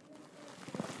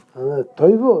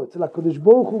 טויבה, אצל הקדוש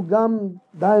ברוך הוא גם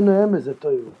דיינו אמס זה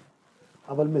טויבה,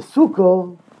 אבל מסוכר,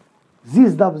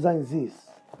 זיס דף זין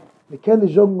זיס, מכן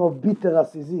נז'וגן אוף ביטר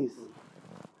אסי זיס.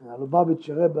 הלובביץ'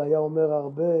 רבי היה אומר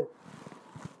הרבה,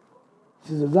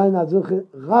 שזה זין הזוכה,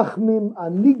 רחמים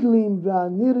הניגלים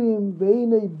והנירים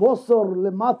והנה בוסור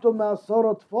למטו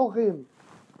מעשורות פוחים.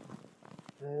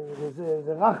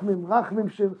 זה רחמים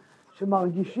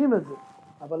שמרגישים את זה.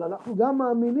 אבל אנחנו גם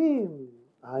מאמינים,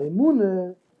 האמונה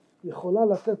יכולה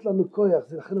לתת לנו כוח,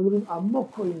 זה לכן אומרים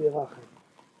עמוקוי מרחם.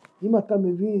 אם אתה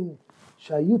מבין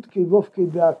שהיודקי וופקי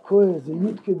בהכוי זה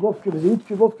יודקי וופקי וזה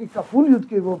יודקי וופקי כפול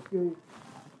יודקי וופקי,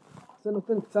 זה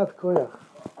נותן קצת כוח.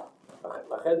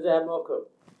 לכן זה המקום,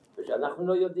 ושאנחנו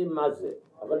לא יודעים מה זה,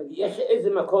 אבל יש איזה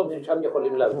מקום ששם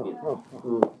יכולים להבין.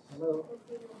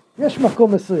 יש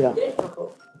מקום מסוים. יש מקום.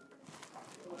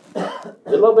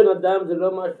 זה לא בן אדם, זה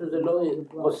לא משהו, זה לא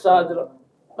מוסד, זה לא...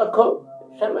 מקום.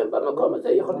 שם במקום הזה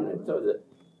יכולים למצוא את זה.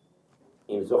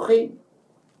 אם זוכים.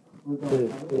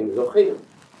 אם זוכים.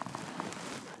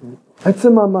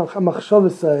 עצם המחשוב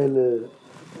ישראל,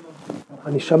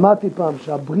 אני שמעתי פעם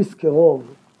שהבריס קרוב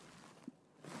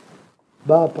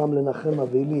בא פעם לנחם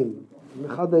אבלים, עם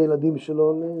אחד הילדים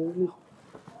שלו,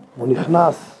 הוא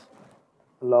נכנס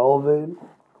לאובל,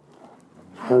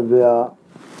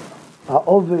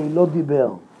 והאובל לא דיבר.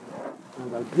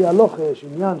 על פי הלוך יש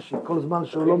עניין שכל זמן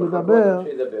שהוא לא מדבר,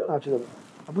 עד שידבר.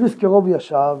 הבריס קרוב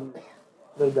ישב,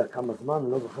 לא יודע כמה זמן,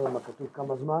 אני לא זוכר מה כתוב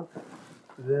כמה זמן,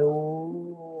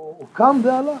 והוא קם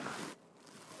והלך.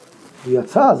 הוא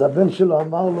יצא, אז הבן שלו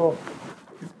אמר לו,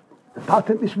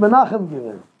 תתת איש מנחם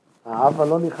גבן. האבא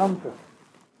לא ניחמת.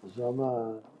 אז הוא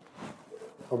אמר,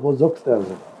 אבו זוקסטר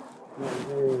זה.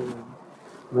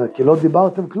 כי לא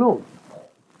דיברתם כלום.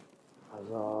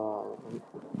 אז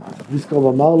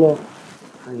ויסקרוב אמר לו,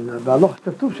 בהלוך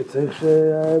כתוב שצריך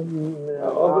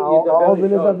שהאובל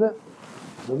ידבר.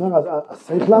 אז הוא אומר, אז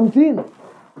צריך להמתין.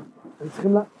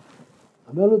 צריכים לה...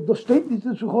 אמר לו, דושטית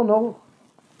את שולחן אורך.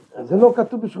 זה לא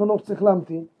כתוב בשולחן אורך שצריך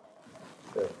להמתין.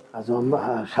 אז הוא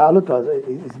שאל אותו, אז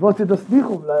הסבותי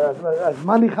דסניחו, אז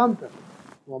מה ניחמת?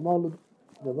 הוא אמר לו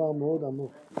דבר מאוד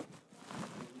עמוק.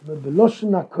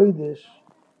 בלושן הקודש,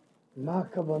 מה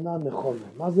הכוונה נחומה?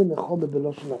 מה זה נחומה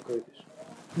בלושן הקודש?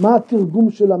 מה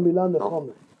התרגום של המילה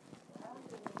נחומה?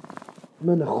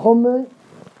 נחומה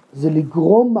זה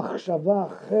לגרום מחשבה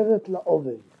אחרת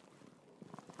לאובל.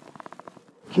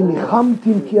 כי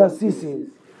ניחמתים כי עשיסים.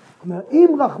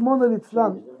 אם רחמון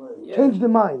ליצלן, change the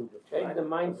mind. Change the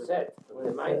mindset.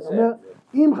 אומר,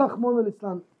 אם רחמון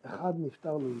ליצלן, אחד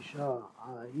נפטר לו אישה,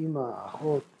 האמא,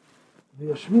 האחות,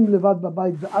 ויושבים לבד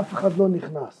בבית ואף אחד לא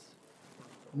נכנס.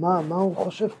 מה הוא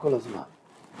חושב כל הזמן?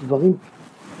 דברים,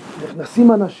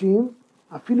 נכנסים אנשים,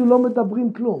 אפילו לא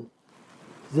מדברים כלום.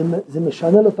 זה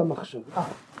משנה לו את המחשב.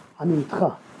 אני איתך.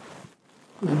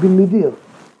 אני bin mit dir.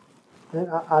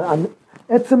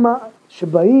 עצם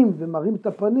שבאים ומראים את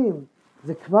הפנים,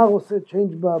 זה כבר עושה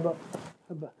change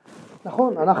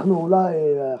נכון, אנחנו אולי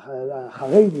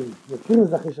חרדים, מכירים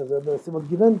זכיש הזה, אבל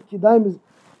גיוון כדאי,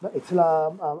 אצל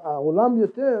העולם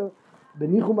יותר,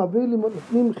 בניחום אבלים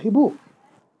נותנים חיבוק,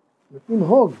 נותנים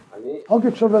הוג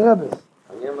את שובר רבס.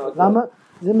 למה?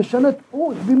 זה משנה,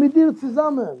 במדיר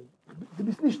ציזמן, זה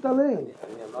בסניש תלם. אני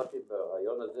אמרתי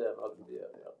ברעיון הזה, אמרתי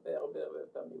הרבה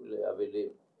פעמים לאבלים,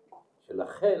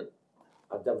 שלכן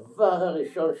הדבר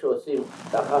הראשון שעושים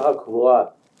לאחר הקבורה,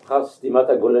 אחר סתימת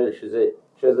הגולל,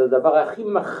 שזה הדבר הכי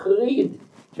מחריד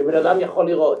שבן אדם יכול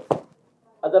לראות.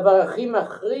 הדבר הכי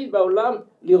מחריד בעולם,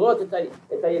 לראות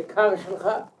את היקר שלך,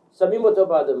 שמים אותו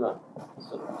באדמה.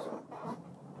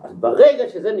 אז ברגע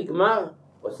שזה נגמר,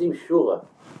 עושים שורה.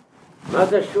 מה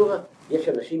זה שורה? יש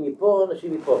אנשים מפה,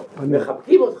 אנשים מפה.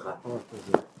 מחבקים אותך.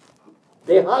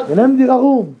 ולהם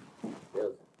דיררום.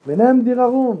 ביניהם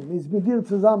דיררום, מזמידיר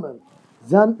צזמן.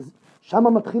 שם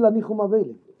מתחיל הניחום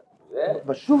אבלים.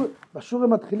 בשור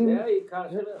הם מתחילים... זה העיקר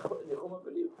של ניחום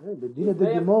אבלים. בדינא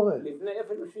דגימורא. לפני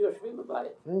אפילו שיושבים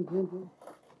בבית.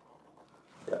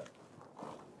 כן.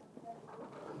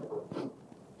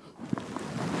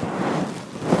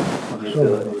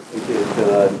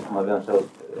 מבין עכשיו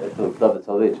אצל דוד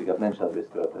צורית שגם אין שם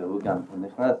בסקרות, הוא גם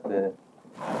נכנס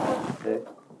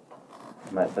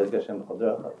מה, צריך גשם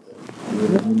בחוזר אחת.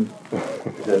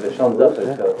 זה לשון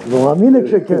זכר. לא המינק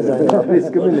שכן, זה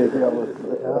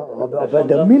aber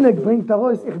der Minek bringt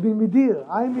daraus, ich bin mit dir,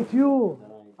 I'm with you,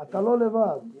 אתה לא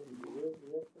לבד,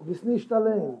 du bist nicht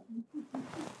allein.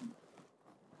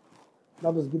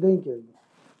 Das gedenken,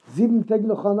 7 Tage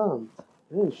לחנן,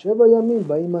 7 ימים,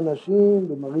 באים אנשים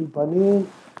במראים פנים,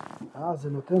 זה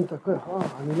נותן את הכוח,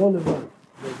 אני לא לבד,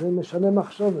 וזה משנה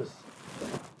מחשבס.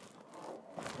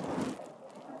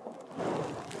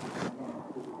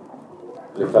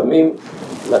 לפעמים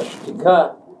לשתיקה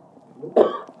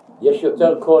יש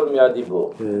יותר קול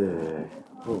מהדיבור.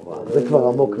 זה כבר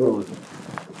עמוק מאוד.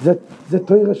 זה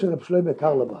תורה של רב שלמה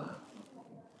קרליבך.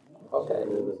 אוקיי.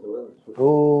 גם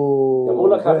הוא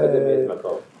לקח את זה באיזה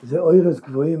מקום. זה אוירס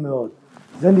גבוהים מאוד.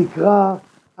 זה נקרא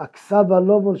הכסב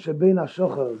הלובון שבין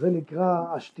השוחר. זה נקרא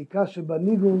השתיקה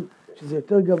שבניגון, שזה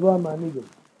יותר גבוה מהניגון.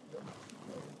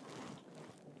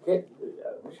 כן,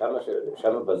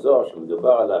 שם בזוהר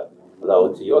שמדובר על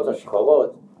האותיות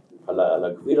השחורות, על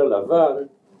הגביל הלבן,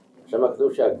 שם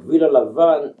כתוב שהגביל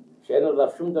הלבן, שאין עליו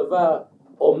שום דבר,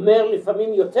 אומר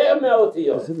לפעמים יותר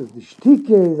מהאותיות. זה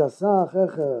שתיקה, זה עשה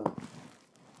אחר.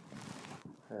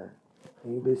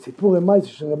 בסיפור המייס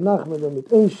של רב נחמן,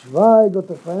 mit ein Schweig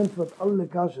oder verantwortet alle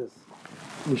Kasches.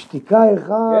 משתיקה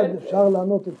אחד אפשר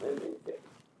לענות את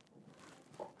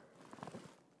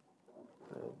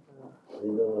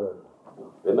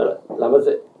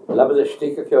זה. למה זה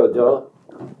שתיקה כהודו?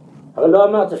 הרי לא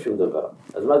אמרת שום דבר,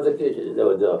 אז מה זה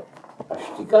הודו?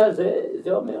 השתיקה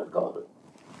זה אומר כל.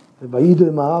 זה בעידו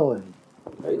עם הארון.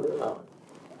 בעידו עם הארון.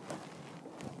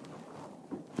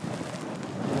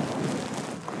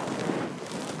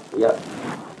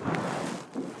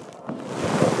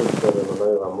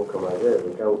 לא עמוק המעזה,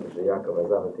 וגם כשיעקב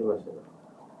עזב את אמא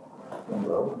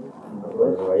שלו.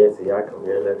 הוא היה אצל יעקב,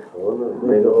 ילד חרון,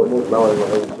 ומנו, מה הוא אמר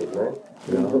שתנאי?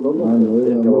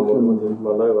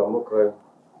 לא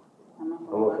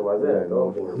עמוק המעזה,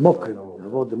 לא? מוקן,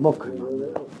 עבוד מוקן.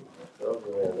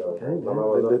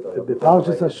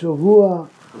 בפרשת השבוע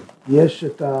יש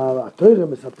את התורה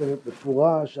מספרת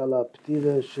בפורש על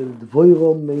הפטירה של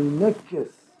דבוירו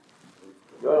מינקס.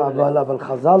 אבל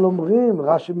חז"ל אומרים,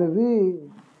 רש"י מביא,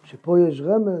 שפה יש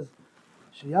רמז,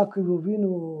 שיעקב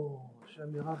אבינו,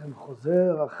 השם ירחם,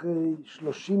 חוזר אחרי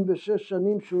 36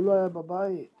 שנים שהוא לא היה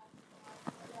בבית.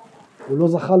 הוא לא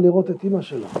זכה לראות את אמא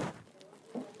שלו.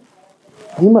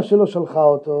 אמא שלו שלחה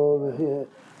אותו,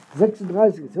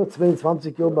 36, 22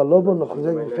 יום בלובון,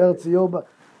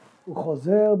 הוא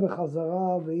חוזר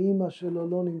בחזרה, ואמא שלו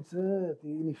לא נמצאת,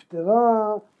 היא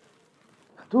נפטרה.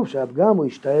 כתוב שהפגם הוא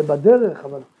השתאה בדרך,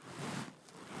 אבל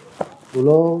הוא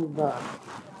לא...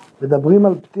 מדברים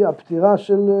על הפטירה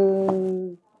של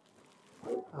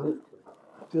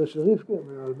רבקה,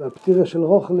 על הפטירה של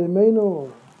רוחל אמנו,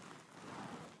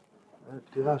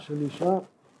 הפטירה של אישה,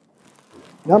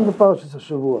 גם בפרשת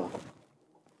השבוע.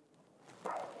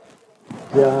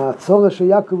 זה הצורך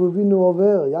שיעקב אבינו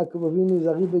עובר, יעקב אבינו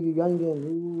זה ריבה גיגנגן,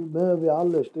 הוא אומר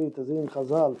ועלה שתי תזין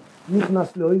חז"ל,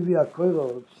 נכנס לאויבי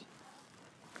הקוירות.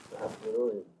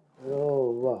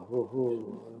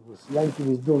 was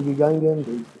Yankee ist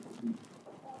durchgegangen.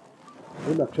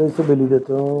 Ich habe so beliebt.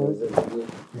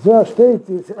 So steht,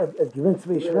 es gewinnt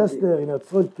 2 Schwestern, in der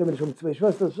Zeit kommen schon 2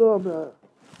 Schwestern, so, aber...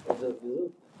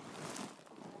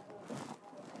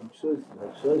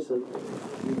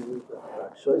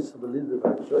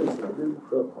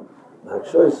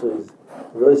 Hakscheuße ist,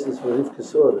 Reus ist von Rivke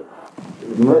Sore.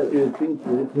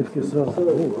 Rivke Sore.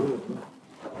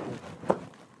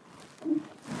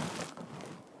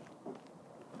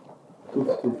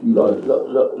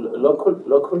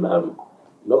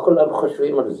 לא כולם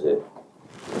חושבים על זה.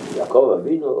 יעקב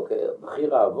אבינו,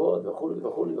 בחיר האבות וכו',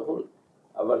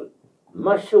 אבל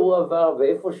מה שהוא עבר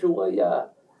ואיפה שהוא היה,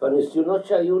 והניסיונות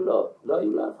שהיו לו, לא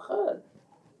היו לאף אחד.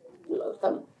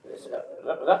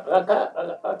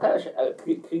 רק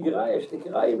כגרה, יש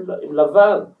תקרה עם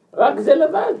לבן, רק זה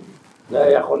לבן. זה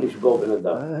יכול לשבור בן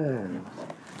אדם.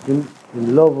 עם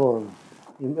לובון,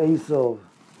 עם איסוב,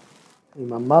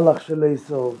 עם המלאך של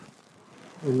איסוב,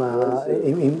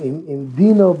 עם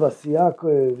דינו בסייקו,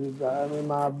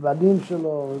 עם הבנים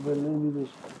שלו,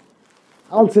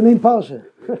 על צנין פרשה.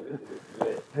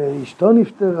 ואשתו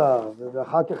נפטרה,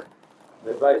 ואחר כך,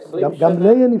 גם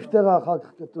ליה נפטרה אחר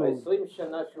כך כתוב. ב-20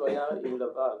 שנה שהוא היה עם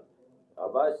לבן,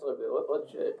 14 ועוד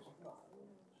 6,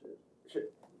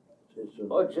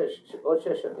 עוד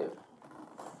 6 שנים.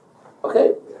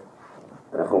 אוקיי,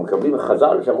 אנחנו מקבלים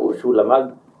חז"ל שאמרו שהוא למד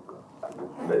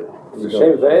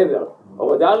בשם ועבר. אבל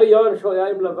הודעה ליון שהוא היה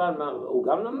עם לבן, הוא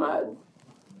גם למד.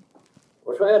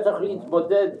 או שהוא היה צריך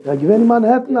להתמודד. גבין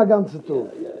מנהטנה גם צטור.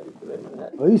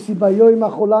 ואיסי ביום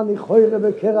החולה ניחוירה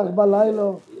בקרח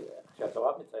בלילה.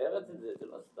 כשהתורה מציירת את זה, זה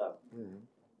לא סתם.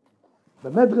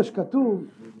 במדרש כתוב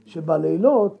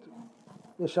שבלילות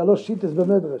יש 3 שיטס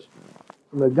במדרש.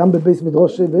 זאת אומרת, גם בבייס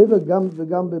מדרוש ועבר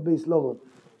וגם בבייס לובון.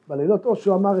 בלילות או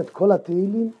שהוא אמר את כל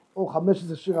התהילים, או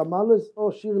 15 שיר המלס,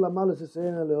 או שיר למלס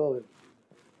יסיינה להורב.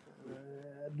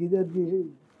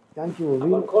 ינקי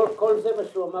מוביל. אבל כל זה מה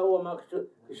שהוא אמר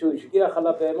כשהוא השגיח על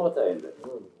הבהמות האלה.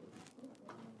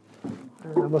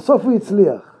 בסוף הוא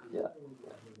הצליח.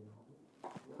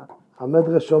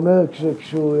 המדרש אומר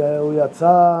כשהוא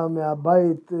יצא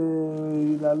מהבית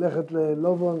ללכת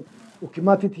ללובון, הוא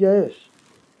כמעט התייאש.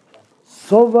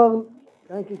 סובר,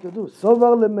 ינקי כתוב,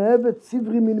 סובר למהבת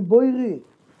ציברי מן בוירי.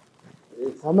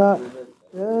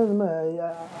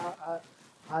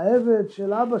 העבד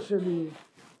של אבא שלי,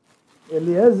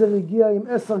 אליעזר הגיע עם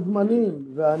 10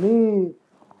 גמלים,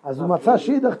 אז הוא מצא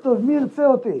שידך טוב, מי ירצה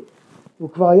אותי? הוא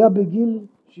כבר היה בגיל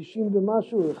 60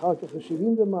 ומשהו, אחר כך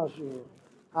 70 ומשהו.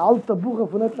 העל תבוך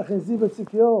הפונת לכם זיו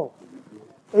וציקיור.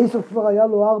 איסוף כבר היה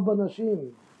לו 4 נשים.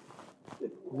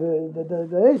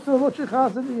 ואיסוף עוד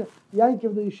שחס, יינקב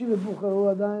דיישי ובוכה, הוא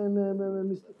עדיין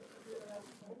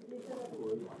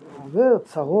עבר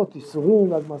צרות,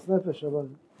 איסורים, אגמס נפש, אבל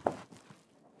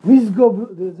מסגוב,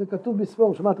 זה כתוב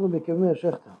בספור, שמעתם בקווי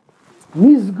השכתא.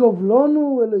 מסגוב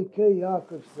לנו אלוהיקי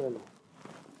יעקב סלע.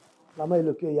 למה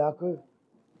אלוהיקי יעקב?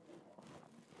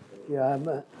 כי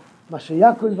מה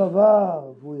שיעקב עבר,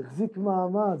 והוא החזיק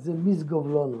מעמד, זה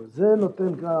מסגוב לנו. זה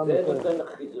נותן כלל זה נותן לך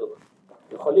חיזוק.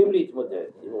 יכולים להתמודד,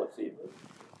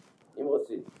 אם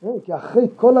רוצים. כי אחרי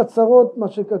כל הצרות, מה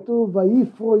שכתוב,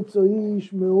 ויפרוץ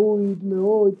איש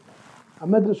מאוד,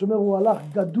 המדרש אומר, הוא הלך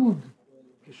גדוד.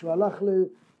 כשהוא הלך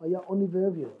היה עוני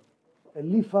ואביון.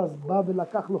 אליפז בא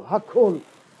ולקח לו הכל.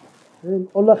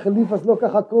 הולך אליפז לא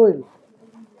כך הכל.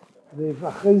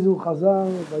 ואחרי זה הוא חזר,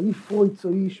 ויפרוץ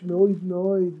איש מאוד,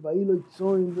 ואי לו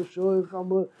צוין ושוער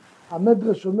חמור.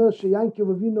 המדרש אומר שיינקב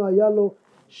אבינו היה לו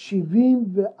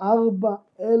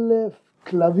 74,000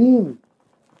 כלבים.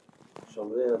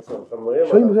 שומרי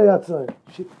הצאן.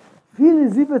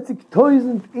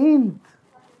 74,000 אינט.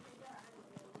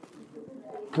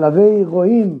 כלבי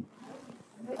רועים.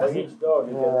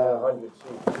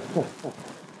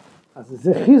 אז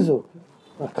זה חיזוק.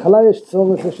 בהתחלה יש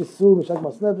צורך, יש איסור, יש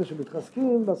אגמס נפש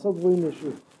שמתחזקים, בסוף רואים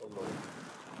ישוב.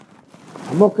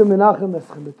 עמוקם מנחם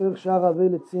אסכם בתוך שער אבי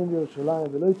לציין בירושלים,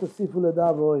 ולא יתוסיפו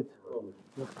לדעה ואוהד.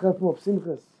 נחתכם כמו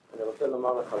פסימחס. אני רוצה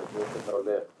לומר לך לפני שאתה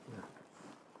הולך.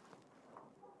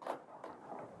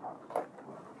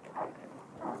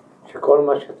 שכל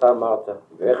מה שאתה אמרת,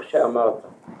 ואיך שאמרת,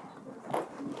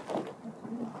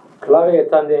 קלרי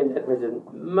הייתה נהנית מזה,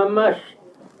 ממש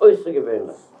אויסר גבין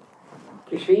לה.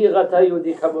 כשהיא ראתה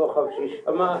יהודי כמוך, שהיא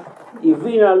שמעה,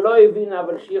 הבינה, לא הבינה,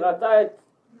 אבל שהיא ראתה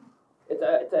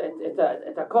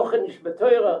את הכוחן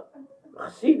בתורה,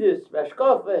 חסידס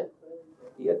והשקופה,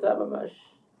 היא הייתה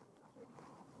ממש,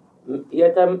 היא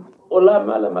הייתה עולה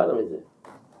מעלה מזה.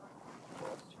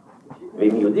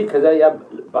 ואם יהודי כזה היה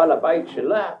בעל הבית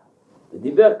שלה,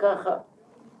 ודיבר ככה,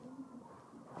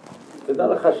 תדע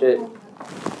לך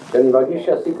שאני מרגיש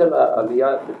שעשית לה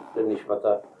עלייה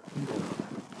לנשמתה.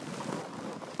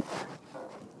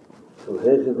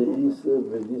 Sohege de Ise,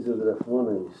 ודיזה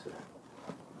דרחמונה Ise.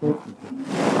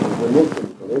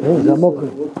 זה המוקר.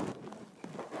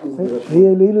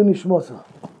 שיהיה לעילו נשמוסה.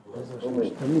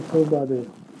 תמיד טוב בעדינו.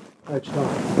 עד שתיים.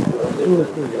 אני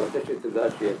רוצה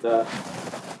שתדע שהיא הייתה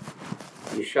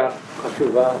אישה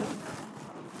חשובה,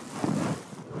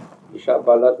 אישה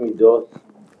בעלת מידות,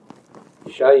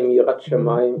 אישה עם יראת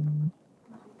שמיים,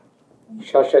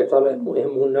 אישה שהייתה לה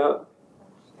אמונה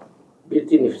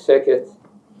בלתי נפסקת,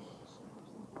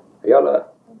 היה לה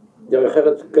דרך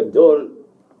ארץ גדול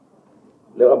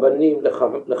לרבנים,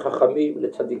 לחכמים,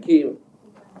 לצדיקים.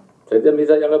 אתה יודע מי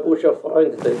זה היה רב אושר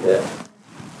פריינד, אתה יודע?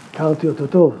 הכרתי אותו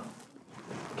טוב,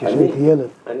 כשהייתי ילד.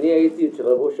 אני הייתי אצל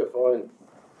רב אושר פריינד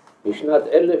משנת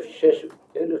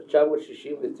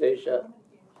 1969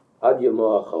 עד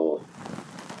יומו האחרון.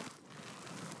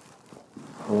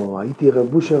 הייתי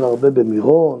רב אושר הרבה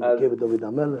במירון, בדוד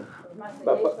המלך.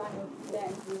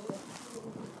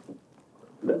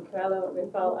 קרא לו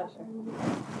רפאל אשר.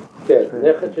 כן,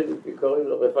 נכד שלי קוראים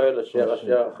לו רפאל אשר,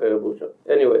 אשר אחרי רב אושר.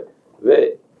 anyway,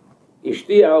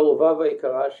 ואשתי האהובה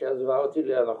והיקרה שעזבה אותי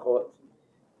להנחות,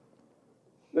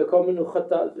 מקום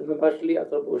מנוחתה, זה ממש ליד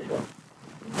רב אושר.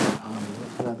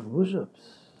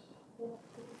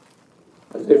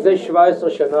 אז לפני 17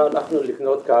 שנה הלכנו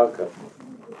לקנות קרקע,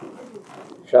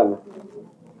 שם,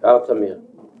 בהר תמיר.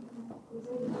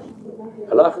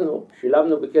 הלכנו,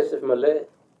 שילמנו בכסף מלא,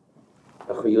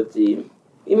 אנחנו יוצאים,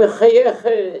 היא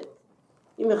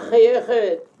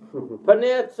מחייכת,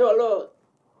 פניה צוהלות.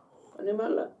 אני אומר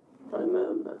לה, מה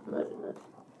זה?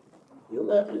 היא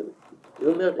אומרת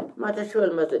לי, מה אתה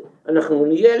שואל מה זה? אנחנו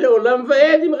נהיה לעולם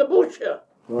ועד עם רב אושר.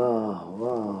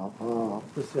 וואו,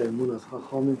 זה אמונה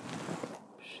חכמים.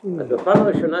 אז בפעם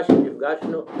הראשונה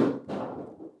שנפגשנו,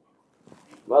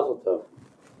 מה זאת טוב?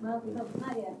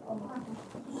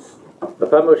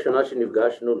 בפעם הראשונה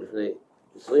שנפגשנו לפני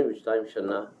 22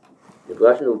 שנה,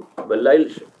 נפגשנו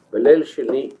בליל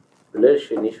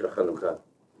שני של חנוכה,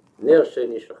 נר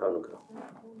שני של חנוכה.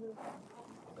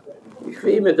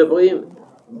 יושבים, מדברים,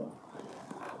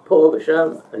 פה ושם,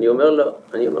 אני אומר לו,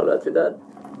 את יודעת,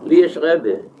 לי יש רבה.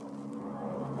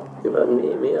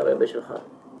 מי הרבה שלך?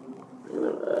 אני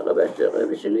אומר,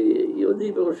 הרבה שלי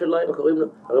יהודי בירושלים, קוראים לו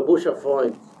רב אושר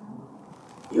פרוינד.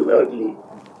 היא אומרת לי,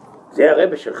 זה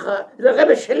הרבה שלך? זה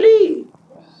הרבה שלי!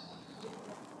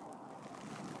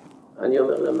 אני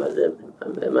אומר לה,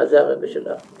 מה זה הרבה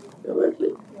שלך? היא אומרת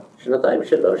לי, 2-3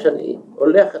 אני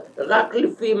הולכת רק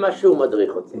לפי מה שהוא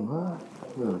מדריך אותי.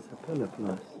 זה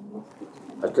פלפלס.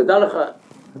 אז תדע לך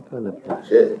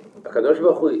שהקדוש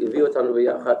ברוך הוא הביא אותנו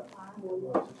ביחד.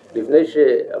 לפני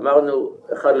שאמרנו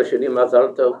אחד לשני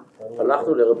מזל טוב,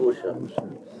 הלכנו לרב אושר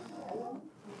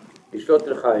לשתות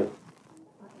לחיים.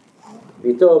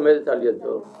 ביתו עומדת על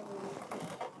ידו,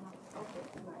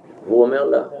 והוא אומר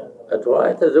לה, את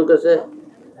רואה את הזוג הזה?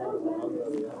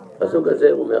 הזוג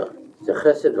הזה, הוא אומר, זה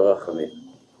חסד ורחמים.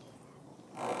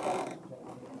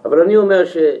 אבל אני אומר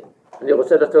שאני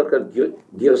רוצה לתת כאן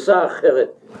גרסה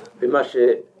אחרת במה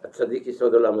שהצדיק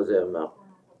יסוד עולם הזה אמר.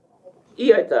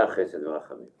 היא הייתה החסד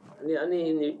ורחמים.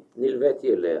 אני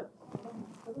נלוויתי אליה.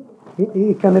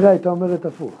 היא כנראה הייתה אומרת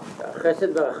הפוך.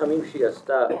 החסד והרחמים שהיא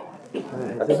עשתה,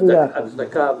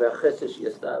 הצדקה והחסד שהיא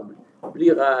עשתה,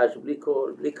 בלי רעש, בלי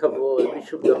קול, בלי כבוד, בלי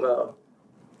שום דבר.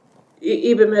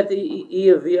 היא באמת,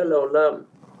 היא הביאה לעולם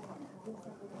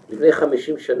לפני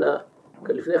 50 שנה,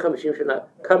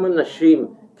 כמה נשים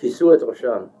כיסו את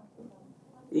ראשן.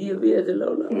 היא הביאה את זה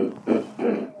לעולם.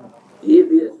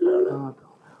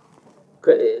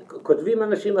 כותבים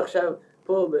אנשים עכשיו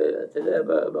פה, אתה יודע,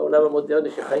 בעולם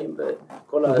המודרני שחיים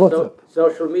בכל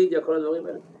הסושיאל מדיה, כל הדברים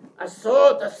האלה.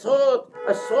 עשרות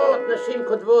נשים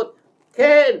כותבות,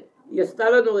 כן, היא עשתה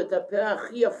לנו את הפה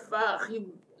הכי יפה, הכי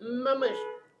ממש,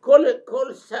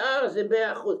 כל שיער זה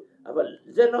 100%, אבל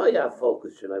זה לא היה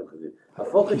הפוקוס שלהם.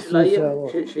 הפוקוס שלה היה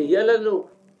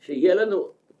שיהיה לנו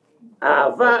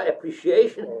אהבה,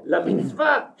 appreciation,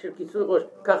 למצווה של כיסוי ראש.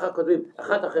 ככה כותבים,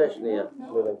 אחת אחרי השנייה.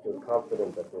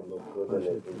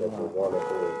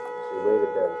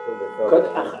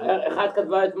 אחד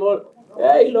כתבה אתמול,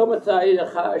 היא לא מצאה, היא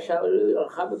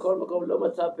הלכה בכל מקום, לא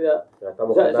מצאה פיה.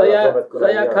 זה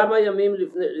היה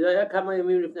כמה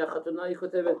ימים לפני החתונה, היא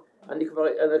כותבת, אני כבר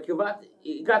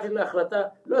הגעתי להחלטה,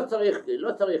 לא צריך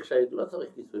שהיד, לא צריך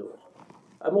כיסוי ראש.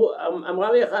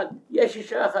 אמרה לי אחד, יש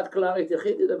אישה אחת קלרית,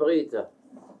 תלכי תדברי איתה.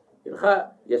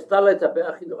 היא עשתה לה את הפה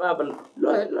הכי טובה, אבל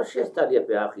לא שעשתה לי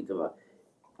הפה הכי טובה.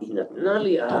 היא נתנה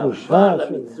לי אהבה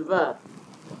למצווה.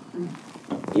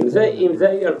 עם זה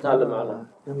היא עלתה למעלה.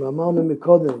 אמרנו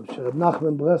מקודם, שרב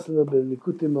נחמן ברסלב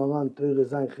בליקוטי מוהר"ן, תורה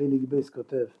ז' חלק בייס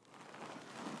כותב,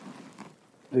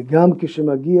 וגם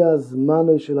כשמגיע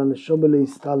הזמן של הנשמה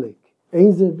להסתלק,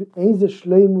 אין זה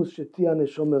שלימוס שתהיה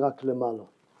הנשמה רק למעלה.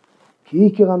 כי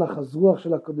עיקר הנחש רוח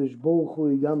של הקדוש ברוך הוא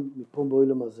היא גם מפה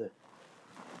בעולם הזה.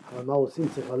 אבל מה עושים?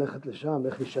 צריך ללכת לשם,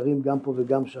 איך נשארים גם פה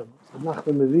וגם שם. אז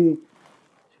אנחנו מביא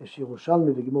שיש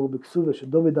ירושלמי וגמור בכסובה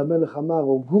שדוד המלך אמר,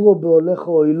 או גורו בהולך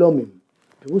או אילומים.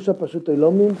 פירוש הפשוט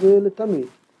אילומים זה לתמיד.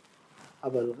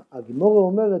 אבל הגמורה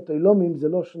אומרת אילומים זה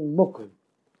לא של מוקם.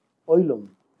 אילום.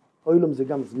 אילום זה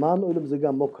גם זמן, אילום זה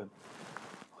גם מוקם.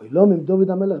 אילומים, דוד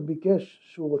המלך ביקש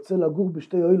שהוא רוצה לגור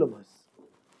בשתי אילומות.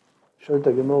 שואלת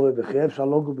הגמורה, וכי אפשר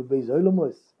לא לגור בבית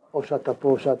אילומות? או שאתה פה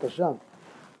או שאתה שם.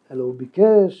 אלא הוא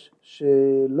ביקש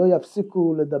שלא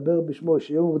יפסיקו לדבר בשמו,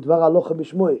 שיאמרו דבר הלוכה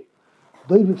בשמו.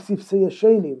 דוי בפסיפסי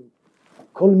ישנים.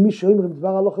 כל מי שאומר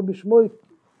דבר הלוכה בשמו,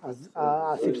 אז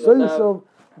הספסוי סוף,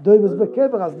 דוי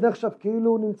בקבר, אז נחשב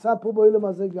כאילו הוא נמצא פה באילום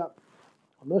הזה גם.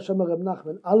 אומר שם רב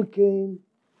נחמן, על כן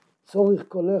צורך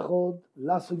כל אחד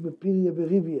לעסוק בפיריה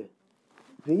וריביה.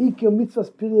 ועיקר מצווה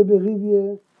ספיריה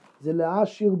וריביה זה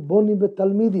להעשיר בונים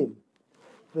בתלמידים,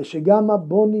 ושגם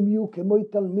הבונים יהיו כמו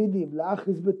תלמידים,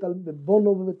 להכניס בבונו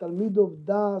ובתלמידו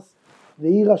דס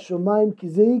ועיר השמיים, כי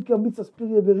זה עיקר מצווה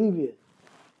ספיריה וריביה.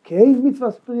 כי אין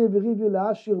מצווה ספיריה וריביה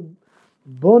להעשיר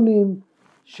בונים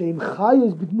שהם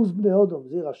חיוס בדמוס בני אודום,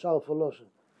 זה רשע ופולושן.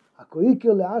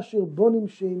 הכויקר להעשיר בונים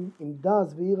שהם עם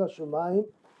דס ועיר השמיים,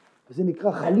 וזה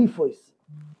נקרא חליפויס.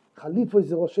 חליפויס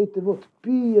זה ראשי תיבות,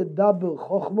 פי ידבר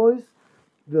חוכמויס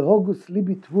והוגוס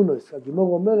ליבי תבונויס.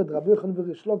 הגימור אומרת, רבי יוחנן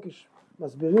וריש לוקיש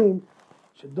מסבירים,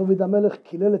 שדוד המלך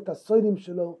קילל את הסוידים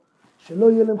שלו,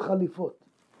 שלא יהיה להם חליפות.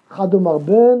 אחד אומר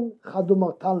בן, אחד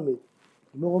אומר תלמיד.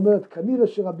 הגימור אומרת, כנראה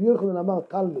שרבי יוחנן אמר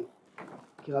תלמיד,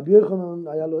 כי רבי יוחנן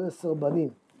היה לו 10 בנים,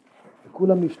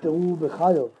 וכולם נפטרו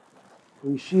בחיוב.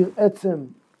 הוא השאיר עצם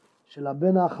של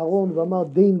הבן האחרון ואמר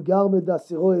דין גרמא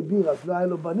דאסירו הביר, אז לא היה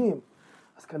לו בנים,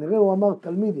 אז כנראה הוא אמר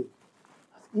תלמידים.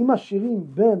 אז אם השירים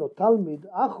בן או תלמיד,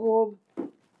 אחרוב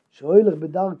שהולך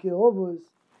בדרכי אובוס,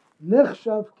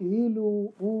 נחשב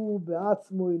כאילו הוא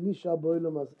בעצמו נישה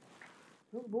באילום הזה.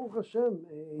 ברוך השם,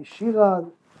 שירה,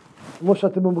 כמו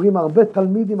שאתם אומרים, הרבה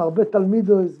תלמידים, הרבה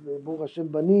תלמידות, ברוך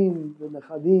השם בנים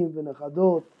ונכדים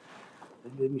ונכדות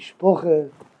ומשפחה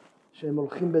שהם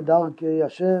הולכים בדרכי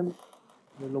השם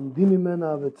ולומדים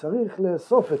ממנה, וצריך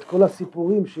לאסוף את כל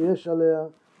הסיפורים שיש עליה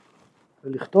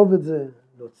ולכתוב את זה,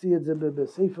 להוציא את זה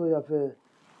בספר יפה,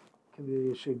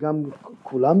 כדי שגם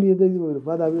כולם ידעו,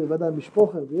 לבד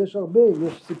המשפחה, ויש הרבה,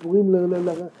 יש סיפורים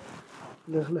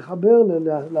לחבר,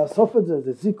 לאסוף את זה,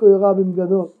 זה זיקוי רבים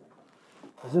גדול.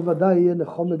 אז זה ודאי יהיה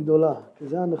נחומה גדולה, כי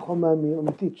זה הנחומה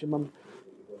האמיתית,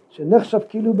 שנחשב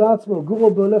כאילו בעצמו,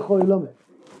 גורו בהולך או אילומה.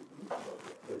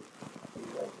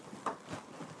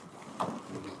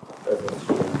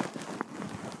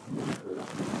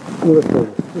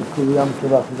 ים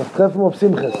טובה, דווקא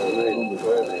מופסים חס.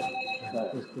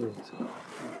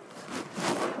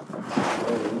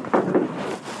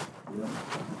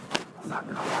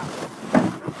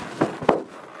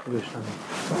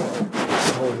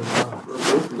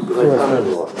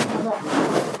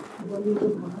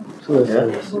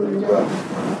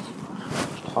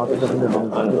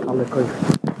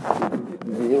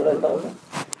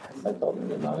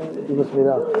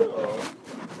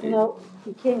 No,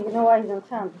 he came. You know why he's in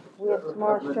town? We have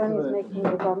tomorrow's journey is making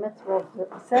the bar mitzvah of the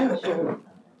cemetery.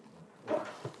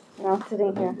 Now I'm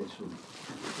sitting here.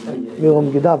 Wir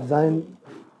gedacht sein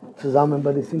zusammen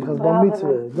bei der Simchas Bar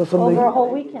Mitzvah. Over a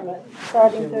whole weekend,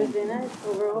 starting Thursday night,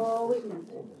 over a whole weekend.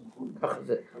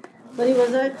 But he was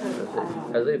there.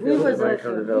 We was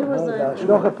there.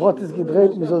 Schloche Protest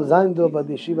gedreht, mir soll sein da bei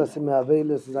der Yeshiva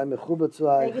Semeaveles, sein Mechuber zu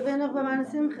euch. Ich gewinne noch bei meiner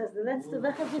Simchas, die letzte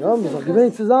Woche. Ja, wir sollen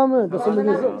gewinnen zusammen, das haben wir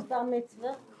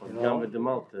gesagt. Ja, mit dem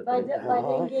Alte. Bei der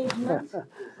Engagement.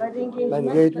 Bei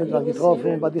Engagement war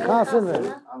getroffen, bei die Chasen.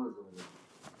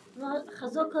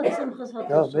 Chazok hat Simchas hat.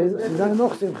 Ja, sie sagen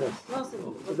noch Simchas.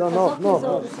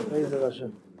 noch. Bezer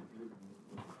Hashem.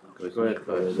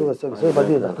 So, bei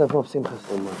dir, da treffen wir auf Simchas.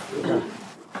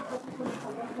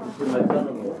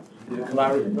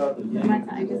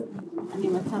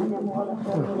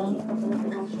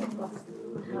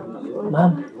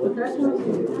 Mom.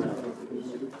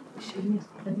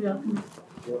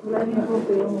 אולי נבוא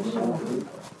ביום ראשון.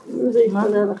 אם זה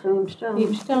יתפלל לכם עם שטרן.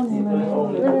 עם שטרן, אם אני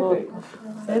אבוא.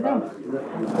 בסדר?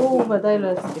 הוא ודאי לא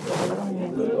יספיק.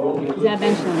 זה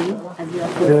הבן שלי.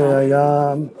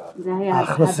 זה היה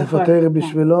הכנסת התורה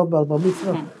בשבילו בר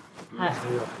מצווה. כן.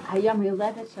 היום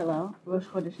הולדת שלו, ראש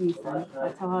חודש ניסן,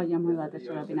 אותו היום הולדת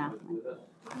של רבי נחמן.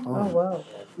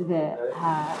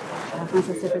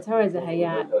 והכנסת התורה זה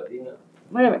היה,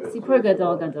 סיפור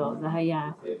גדול, זה היה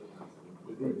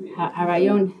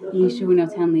הרעיון מישהו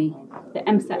נותן לי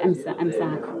באמצע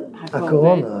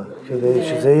הקורונה, כדי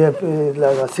שזה יהיה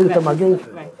להסיר את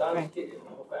המגפה.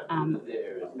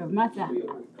 Rav Matzah,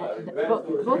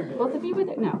 both of you were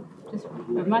there? No, just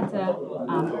Rav Matzah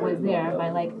was there by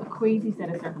like a crazy set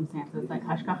of circumstances, like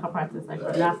Hashkacha Pratzis, like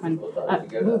Rav Nachman,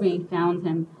 Ruby found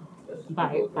him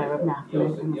by Rav Nachman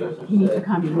and was like, he needs to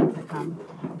come,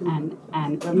 and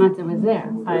Rav Matzah was there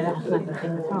by the Hashkacha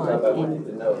Torah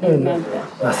in Memphis.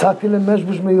 נסעתי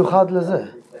למשבוש מיוחד לזה.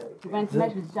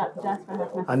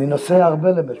 אני נוסע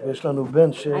הרבה למשבוש, יש לנו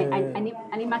בן ש...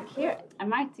 אני מכיר,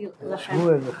 אמרתי לכם,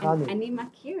 אני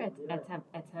מכיר את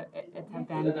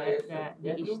הבן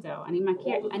ואשתו, אני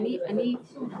מכיר, אני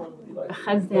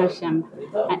בחסדי השם,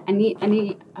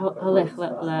 אני הולך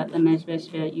למשבוש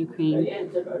ביוקרין,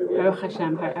 ברוך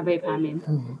השם, הרבה פעמים,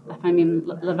 לפעמים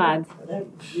לבד.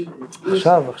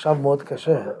 עכשיו מאוד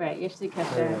קשה. יש לי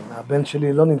קשר. הבן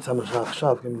שלי לא נמצא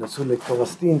עכשיו, כי הם נסעו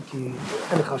לקורסטין, כי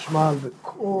אין חשמל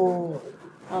וקור,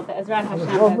 well, בעזרת השם,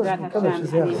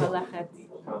 אני הולכת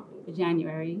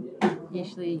בג'אניורי,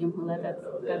 יש לי יום הולדת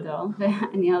גדול,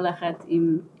 ואני הולכת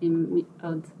עם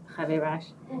עוד חברה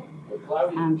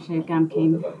שגם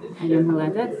כן היום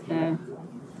הולדת,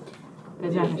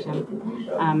 בעזרת השם.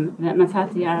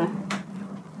 ומצאתי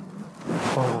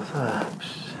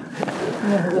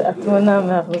התמונה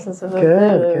מהכבוסת הספר.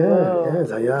 כן,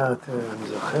 זה היה, אני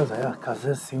זוכר, זה היה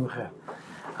כזה שמחה.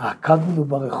 עקדנו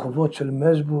ברחובות של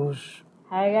משבוש.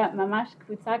 היה ממש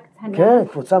קבוצה קטנה. כן,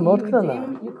 קבוצה מאוד קטנה.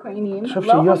 יהודים, אוקראינים,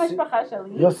 לא המשפחה שלי.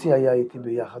 יוסי היה איתי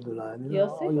ביחד אולי.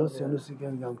 יוסי? יוסי אנוסי,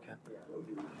 כן, גם כן.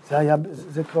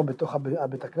 זה כבר בתוך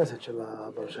הבית הכנסת של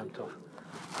הבעל שם טוב.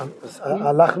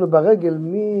 הלכנו ברגל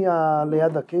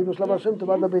ליד הקבר של הבעל שם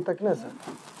טוב עד לבית הכנסת.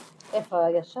 איפה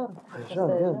הישן? הישן,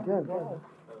 כן.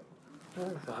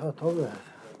 זוכר טוב לזה.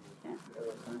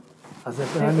 אז זה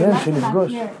מעניין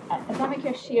שנפגוש. אתה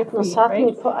מכיר שיר פרי, נוסעת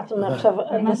מפה, את עכשיו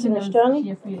נשים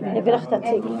לשטרני, הביא לך את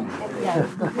התיק.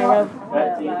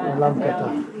 עולם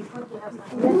קטן.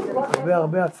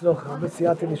 הרבה הצלוח, הרבה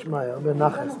סייעתי נשמע, הרבה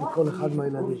נחס מכל אחד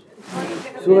מהילדים.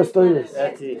 סורס טוילס.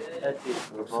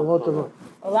 בשורות טובות.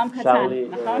 עולם קטן,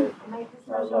 נכון?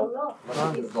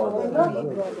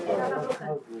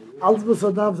 Alles was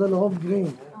er darf, soll auf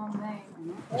grün.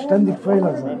 Ständig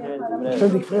freilich sein.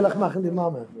 Ständig freilich machen die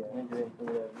Mama.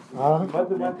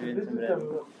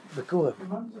 בקורף.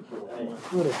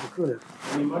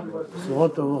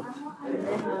 בשורות טובות.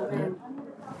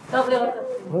 טוב לראות.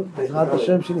 בעזרת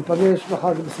השם שניפגש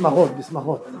מחר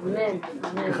בשמחות.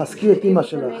 תחזקי את אמא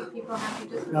שלך.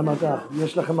 גם אתה.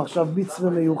 יש לכם עכשיו מצווה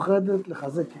מיוחדת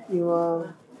לחזק את אמא.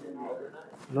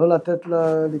 לא לתת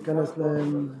לה להיכנס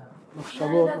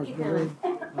למחשבות, משברים.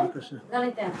 בבקשה.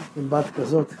 עם בת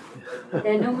כזאת.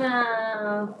 תהנו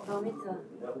מהבר מצווה.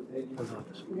 בעזרת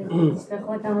השם.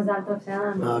 תשלחו את המזל טוב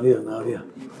שלנו. נעביר.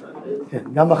 כן,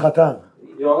 גם החתן.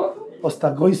 אז את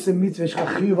הגרויסה מצווה, יש לך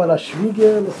חיוב על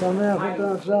השוויגר, לשמח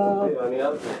אותה עכשיו.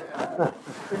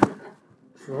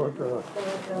 בשורות טובות.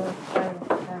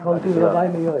 כל טוב רבי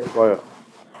מיועד.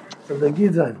 soll der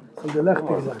Gied sein, soll der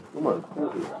Lechtig sein.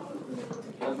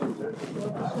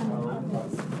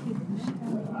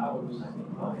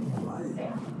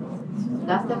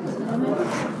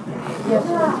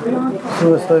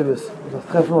 So ist Teubis, das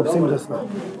Treffen auf Simches noch.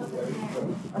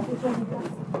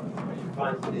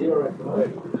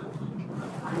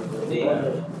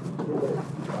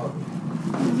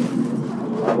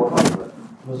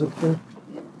 Was sagt ihr?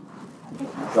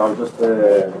 So I'm just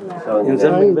telling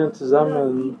you. Ich bin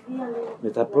zusammen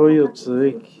mit Apoyo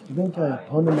zurück. Wir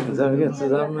sind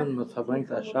zusammen mit verbringt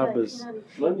der Shabbos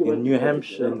in New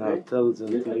Hampshire in Hotels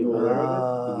in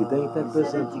Cleveland. Ich denke, das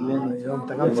ist ein Gewinn.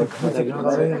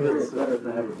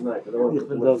 Ich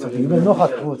bin da. Ich bin noch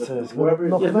eine Quote. Ich bin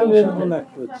noch eine Quote. Noch eine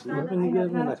Quote.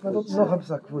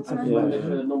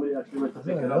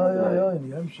 Ja, in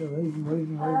New Hampshire.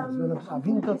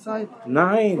 Winterzeit?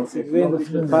 Nein, ich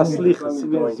bin fast Licht.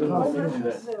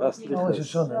 Fast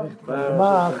Licht.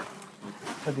 Gemacht.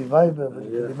 Für die Weiber,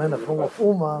 die Männer von auf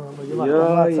Oma, haben wir gemacht.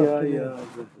 Ja.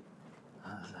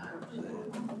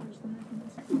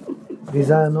 Wie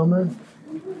sei Name?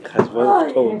 Ich heiße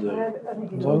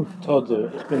Wolf Toder.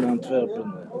 Ich bin Antwerpen.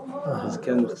 Das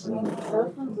kenne ich so.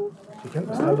 Sie kennt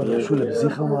mich selber in der Schule,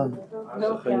 Besichermann.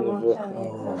 Das ist eine Woche.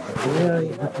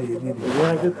 Ja,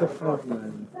 gute Frau.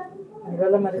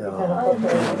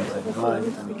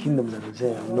 Die Kinder sind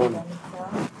sehr enorm.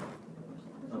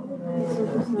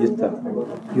 Jutta.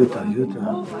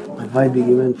 Mein Weib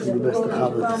gewinnt für die beste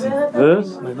Gabe. Was?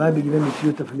 Mein Weib gewinnt mit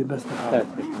Jutta für die beste Gabe.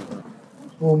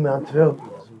 Und mit Antwerpen.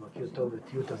 Also man kennt auch mit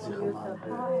Jutta sicher mal.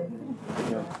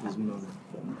 Ja, das ist mir.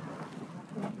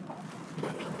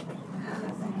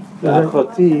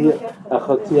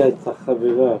 אחותי הייתה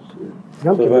חברה.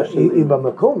 גם כן, היא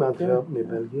במקום מאנטוורפן,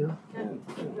 מבלגיה.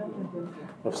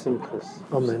 רב שמחס.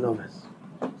 אמן.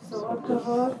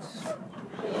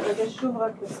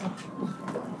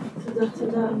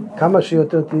 כמה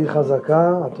שיותר תהיי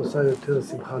חזקה, את עושה יותר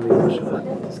שמחה לאמא שלך.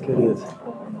 תזכרי את זה.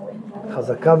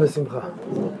 חזקה ושמחה.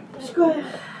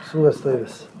 סורס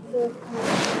טויבס.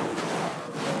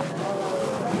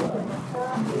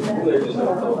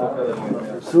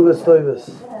 סורס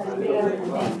טויבס.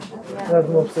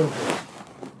 אנחנו מבסים.